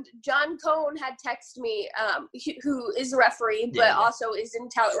 and John Cohn had texted me, who is a referee, but also is in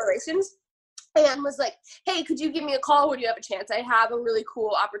talent relations, and was like, hey, could you give me a call when you have a chance? I have a really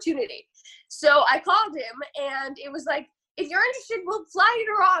cool opportunity. So I called him, and it was like, if you're interested, we'll fly you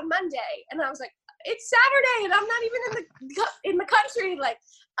to Raw on Monday. And I was like, it's Saturday, and I'm not even in the country. Like,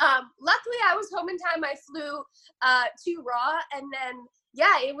 luckily I was home in time. I flew to Raw, and then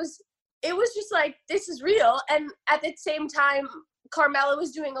it was just like, this is real. And at the same time, Carmella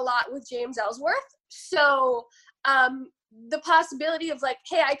was doing a lot with James Ellsworth, so the possibility of like,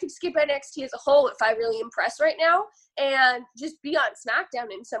 hey, I could skip NXT as a whole if I really impress right now and just be on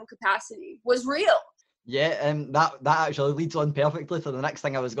SmackDown in some capacity was real. Yeah, and that actually leads on perfectly to the next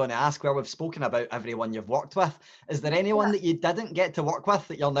thing I was going to ask, where we've spoken about everyone you've worked with. Is there anyone that you didn't get to work with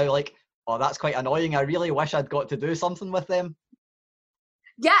that you're now like, oh, that's quite annoying, I really wish I'd got to do something with them?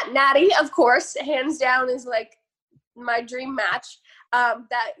 Yeah, Natty, of course, hands down, is like my dream match.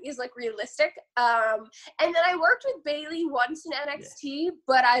 That is like realistic. And then I worked with Bayley once in NXT,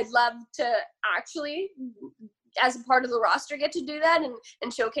 but I'd love to actually, as a part of the roster, get to do that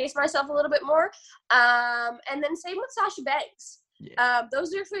and showcase myself a little bit more. And then same with Sasha Banks.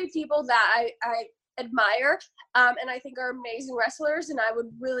 Those are three people that I admire and I think are amazing wrestlers, and I would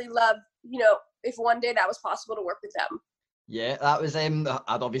really love, if one day that was possible, to work with them. Yeah, that was, I'd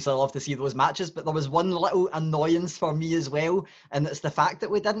obviously love to see those matches, but there was one little annoyance for me as well, and it's the fact that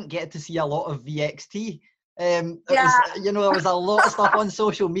we didn't get to see a lot of VXT. There was a lot of stuff on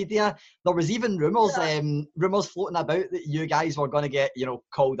social media. There was even rumours floating about that you guys were going to get,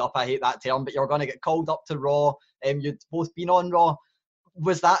 called up. I hate that term, but you're going to get called up to Raw. You'd both been on Raw.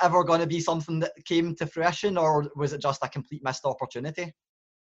 Was that ever going to be something that came to fruition, or was it just a complete missed opportunity?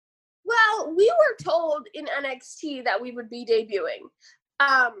 Well, we were told in NXT that we would be debuting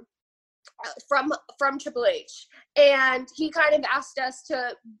from Triple H, and he kind of asked us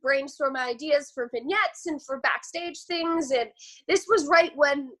to brainstorm ideas for vignettes and for backstage things, and this was right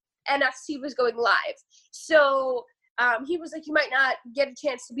when NXT was going live. So he was like, you might not get a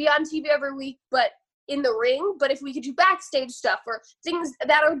chance to be on TV every week, but in the ring, but if we could do backstage stuff or things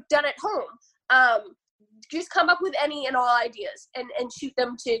that are done at home, just come up with any and all ideas and shoot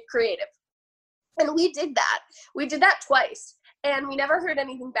them to creative. And we did that. We did that twice, and we never heard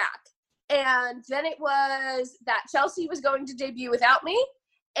anything back. And then it was that Chelsea was going to debut without me,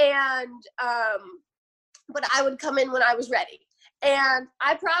 and but I would come in when I was ready. And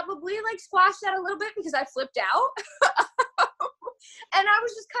I probably squashed that a little bit because I flipped out. And I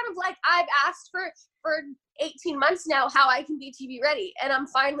was just kind of like, I've asked for 18 months now how I can be TV ready, and I'm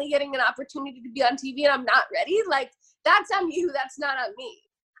finally getting an opportunity to be on TV and I'm not ready. That's on you. That's not on me.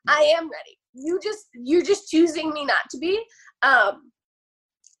 I am ready. You're just choosing me not to be. And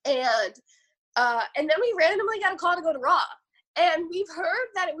then we randomly got a call to go to Raw, And we've heard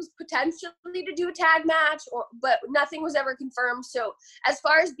that it was potentially to do a tag match, but nothing was ever confirmed. So as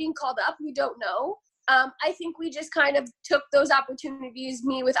far as being called up, we don't know. I think we just kind of took those opportunities,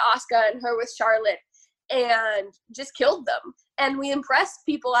 me with Asuka and her with Charlotte, and just killed them. And we impressed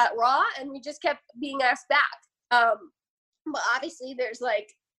people at Raw, and we just kept being asked back. But obviously there's like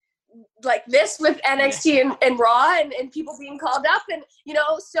this with NXT and Raw and people being called up. And,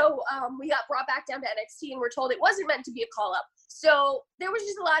 so we got brought back down to NXT and we're told it wasn't meant to be a call up. So there was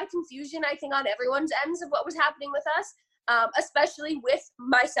just a lot of confusion, I think, on everyone's ends of what was happening with us, especially with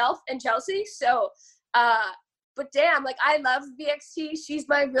myself and Chelsea. So, but damn, I love VXT. She's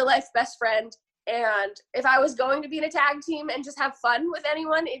my real life best friend. And if I was going to be in a tag team and just have fun with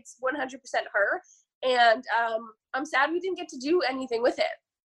anyone, it's 100% her. And I'm sad we didn't get to do anything with it.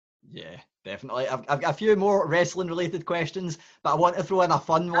 Yeah, definitely. I've got a few more wrestling related questions, but I want to throw in a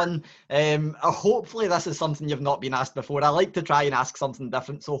fun one. Hopefully this is something you've not been asked before. I like to try and ask something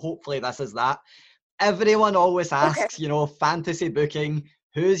different, so hopefully this is that. Everyone always asks, fantasy booking,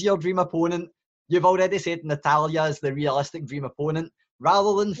 who's your dream opponent? You've already said Natalya is the realistic dream opponent.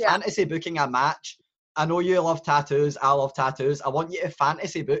 Rather than fantasy booking a match, I know you love tattoos, I love tattoos. I want you to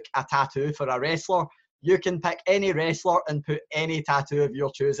fantasy book a tattoo for a wrestler. You can pick any wrestler and put any tattoo of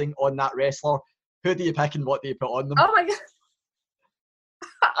your choosing on that wrestler. Who do you pick and what do you put on them? Oh my God.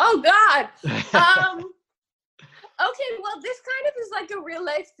 Oh God. Okay, well, this kind of is like a real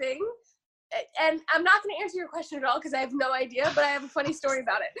life thing. And I'm not going to answer your question at all because I have no idea, but I have a funny story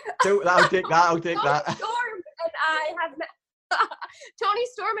about it. I'll take that. Toni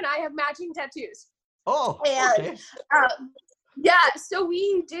Storm and I have matching tattoos. Oh, and, okay. So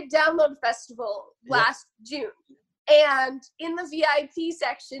we did Download Festival last June. And in the VIP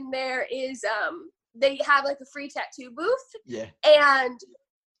section, there is, they have a free tattoo booth. Yeah. And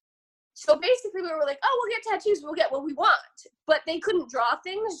so basically we were like, oh, we'll get tattoos, we'll get what we want. But they couldn't draw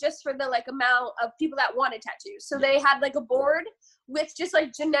things just for the amount of people that wanted tattoos. So they had a board with just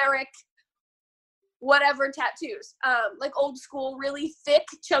generic whatever tattoos, old school, really thick,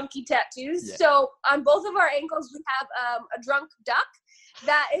 chunky tattoos. Yeah. So on both of our ankles, we have a drunk duck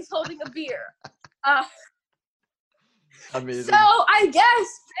that is holding a beer. Amazing. So I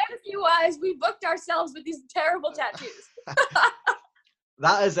guess, fantasy-wise, we booked ourselves with these terrible tattoos.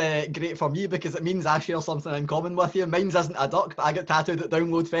 That is great for me because it means I share something in common with you. Mine's isn't a duck, but I got tattooed at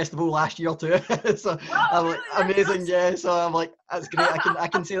Download Festival last year too. So I'm like, amazing, yeah. So I'm like, that's great. I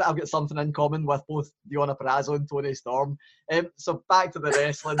can say that I've got something in common with both Deonna Purrazzo and Toni Storm. So back to the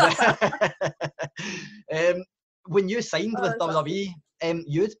wrestling. When you signed with WWE,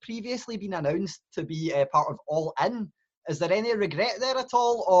 you'd previously been announced to be part of All In. Is there any regret there at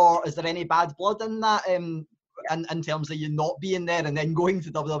all, or is there any bad blood in that? In terms of you not being there and then going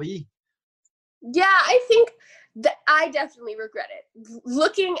to WWE? Yeah, I think that I definitely regret it.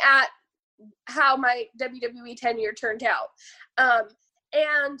 Looking at how my WWE tenure turned out.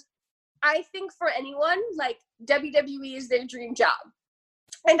 And I think for anyone, WWE is their dream job.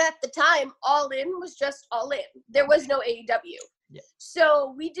 And at the time, All In was just All In. There was no AEW. Yeah.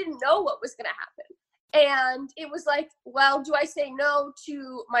 So we didn't know what was going to happen. And it was well, do I say no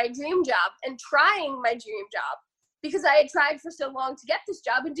to my dream job and trying my dream job? Because I had tried for so long to get this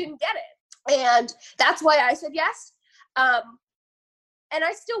job and didn't get it. And that's why I said yes. And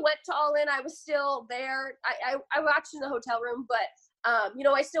I still went to All In. I was still there. I watched in the hotel room, but, I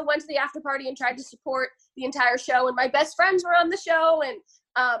still went to the after party and tried to support the entire show. And my best friends were on the show. And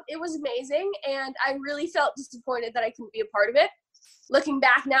it was amazing. And I really felt disappointed that I couldn't be a part of it. Looking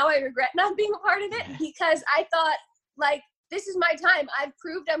back now, I regret not being a part of it because I thought, this is my time. I've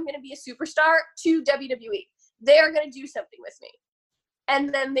proved I'm going to be a superstar to WWE. They are going to do something with me.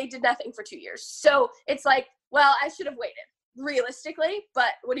 And then they did nothing for 2 years. So it's well, I should have waited, realistically,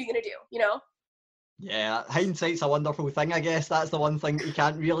 but what are you going to do, Yeah, hindsight's a wonderful thing, I guess. That's the one thing that you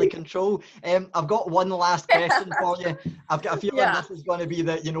can't really control. I've got one last question for you. I've got a feeling this is going to be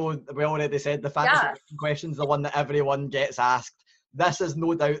we already said the fantasy question is the one that everyone gets asked. This is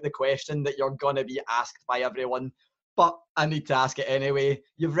no doubt the question that you're going to be asked by everyone, but I need to ask it anyway.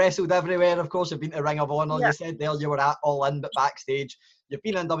 You've wrestled everywhere, of course. You've been to Ring of Honor. Yeah. You said there you were at All In, but backstage. You've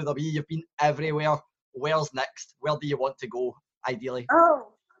been in WWE. You've been everywhere. Where's next? Where do you want to go, ideally? Oh.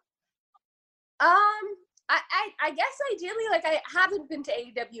 I guess ideally, I haven't been to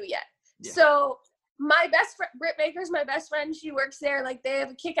AEW yet. Yeah. So my best friend, Britt Baker's my best friend. She works there. They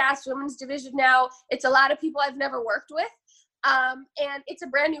have a kick-ass women's division now. It's a lot of people I've never worked with. And it's a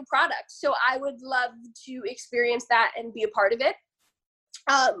brand new product. So I would love to experience that and be a part of it.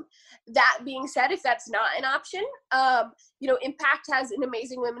 That being said, if that's not an option, Impact has an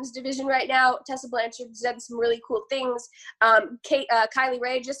amazing women's division right now. Tessa Blanchard's done some really cool things. Kylie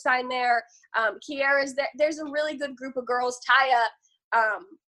Ray just signed there. Kiera's there. There's a really good group of girls, Taya,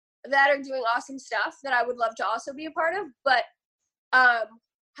 that are doing awesome stuff that I would love to also be a part of. But I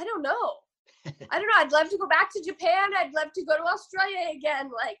don't know. I'd love to go back to Japan. I'd love to go to Australia again.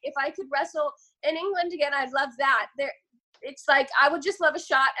 Like, if I could wrestle in England again, I'd love that. It's like I would just love a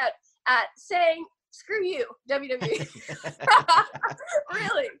shot at saying, screw you, WWE.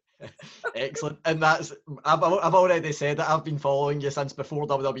 Really. Excellent. And I've already said that I've been following you since before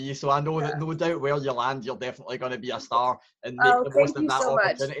WWE, so I know that no doubt where you land, you're definitely going to be a star and make the most of that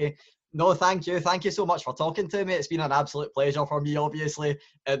opportunity. Much. No, thank you. Thank you so much for talking to me. It's been an absolute pleasure for me, obviously.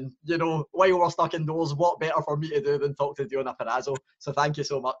 And, while we're stuck indoors, what better for me to do than talk to Deonna Purrazzo? So thank you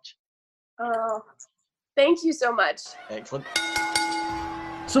so much. Oh, thank you so much. Excellent.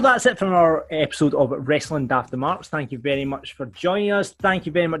 So that's it from our episode of Wrestling Daft Marks. Thank you very much for joining us. Thank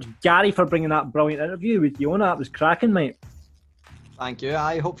you very much, Gary, for bringing that brilliant interview with Deonna. That was cracking, mate. Thank you.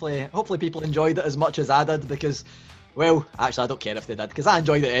 Hopefully people enjoyed it as much as I did, because, well, actually, I don't care if they did, because I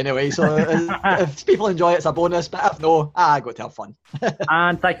enjoyed it anyway. So if people enjoy it, it's a bonus. But if no, I got to have fun.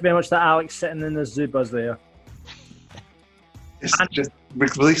 And thank you very much to Alex sitting in the Zubas there. Just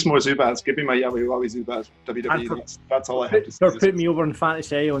release more Zubaz. Give me my Yowie Wowie Zubaz. WWE. That's all I have to say. For putting me over in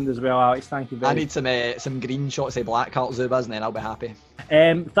Fantasy Island as well, Alex. Thank you very much. I need some green shots of Blackheart Zubaz, and then I'll be happy.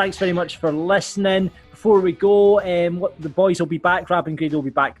 Thanks very much for listening. Before we go, the boys will be back. Rab and Grady will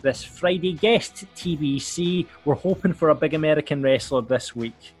be back this Friday. Guest TBC. We're hoping for a big American wrestler this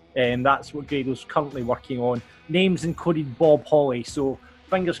week. That's what Grado's currently working on. Names included Bob Holly. So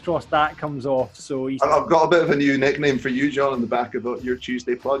fingers crossed that comes off. So I've got a bit of a new nickname for you, John, on the back of your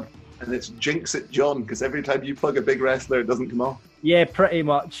Tuesday plug, and it's Jinx It John, because every time you plug a big wrestler, it doesn't come off. Yeah, pretty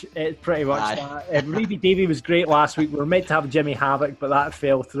much. It's pretty much that. Ruby Davey was great last week. We were meant to have Jimmy Havoc, but that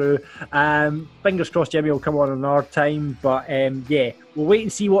fell through. Fingers crossed Jimmy will come on our time. But we'll wait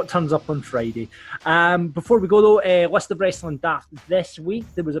and see what turns up on Friday. Before we go though, list of Wrestling Daft this week.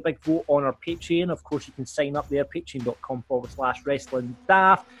 There was a big vote on our Patreon. Of course, you can sign up there, patreon.com/Wrestling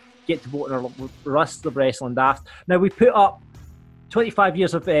Daft. Get to vote on our list of Wrestling Daft. Now, we put up 25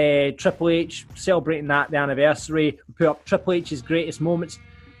 years of Triple H, celebrating the anniversary. We put up Triple H's greatest moments.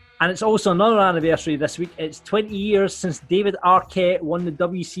 And it's also another anniversary this week. It's 20 years since David Arquette won the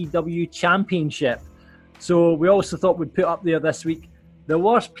WCW Championship. So we also thought we'd put up there this week the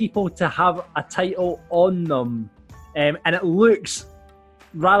worst people to have a title on them. And it looks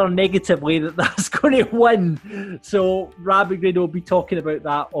rather negatively that's going to win. So Rabbi Grado will be talking about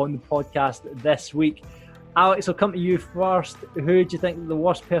that on the podcast this week. Alex, I'll come to you first. Who do you think the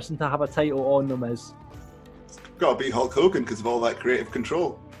worst person to have a title on them is? Got to be Hulk Hogan because of all that creative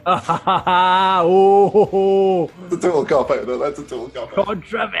control. It's a total cop-out, though. That's a total cop-out.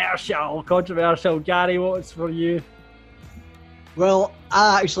 Controversial. Gary, what's for you? Well,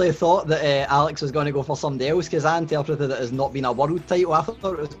 I actually thought that Alex was going to go for somebody else, because I interpreted it as not being a world title. I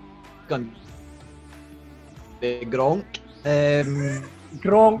thought it was going to be Gronk.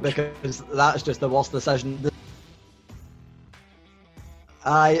 Because that's just the worst decision.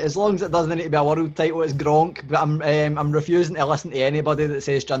 As long as it doesn't need to be a world title, it's Gronk. But I'm refusing to listen to anybody that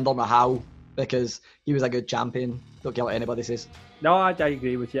says Jinder Mahal, because he was a good champion. Don't care what anybody says. No, I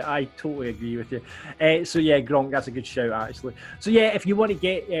agree with you. I totally agree with you. So yeah, Gronk, that's a good shout actually. So yeah, if you want to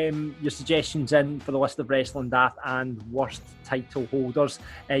get your suggestions in for the list of Wrestling Daft and worst title holders,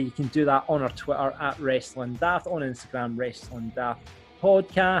 you can do that on our Twitter at Wrestling Daft, on Instagram Wrestling Daft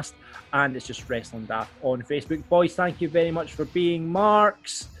Podcast, and it's just Wrestling Daft on Facebook. Boys, thank you very much for being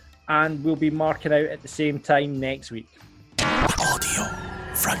marks, and we'll be marking out at the same time next week. Audio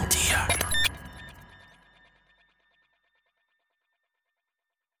Frontier.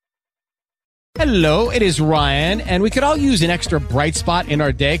 Hello, it is Ryan, and we could all use an extra bright spot in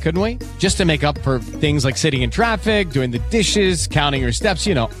our day, couldn't we? Just to make up for things like sitting in traffic, doing the dishes, counting your steps,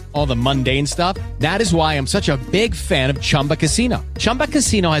 all the mundane stuff. That is why I'm such a big fan of Chumba Casino. Chumba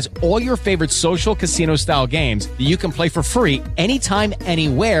Casino has all your favorite social casino-style games that you can play for free anytime,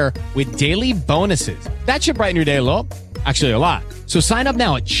 anywhere with daily bonuses. That should brighten your day a little. Actually, a lot. So sign up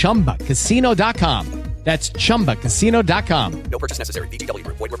now at ChumbaCasino.com. That's ChumbaCasino.com. No purchase necessary. VGW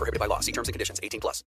Group. Void where prohibited by law. See terms and conditions. 18+.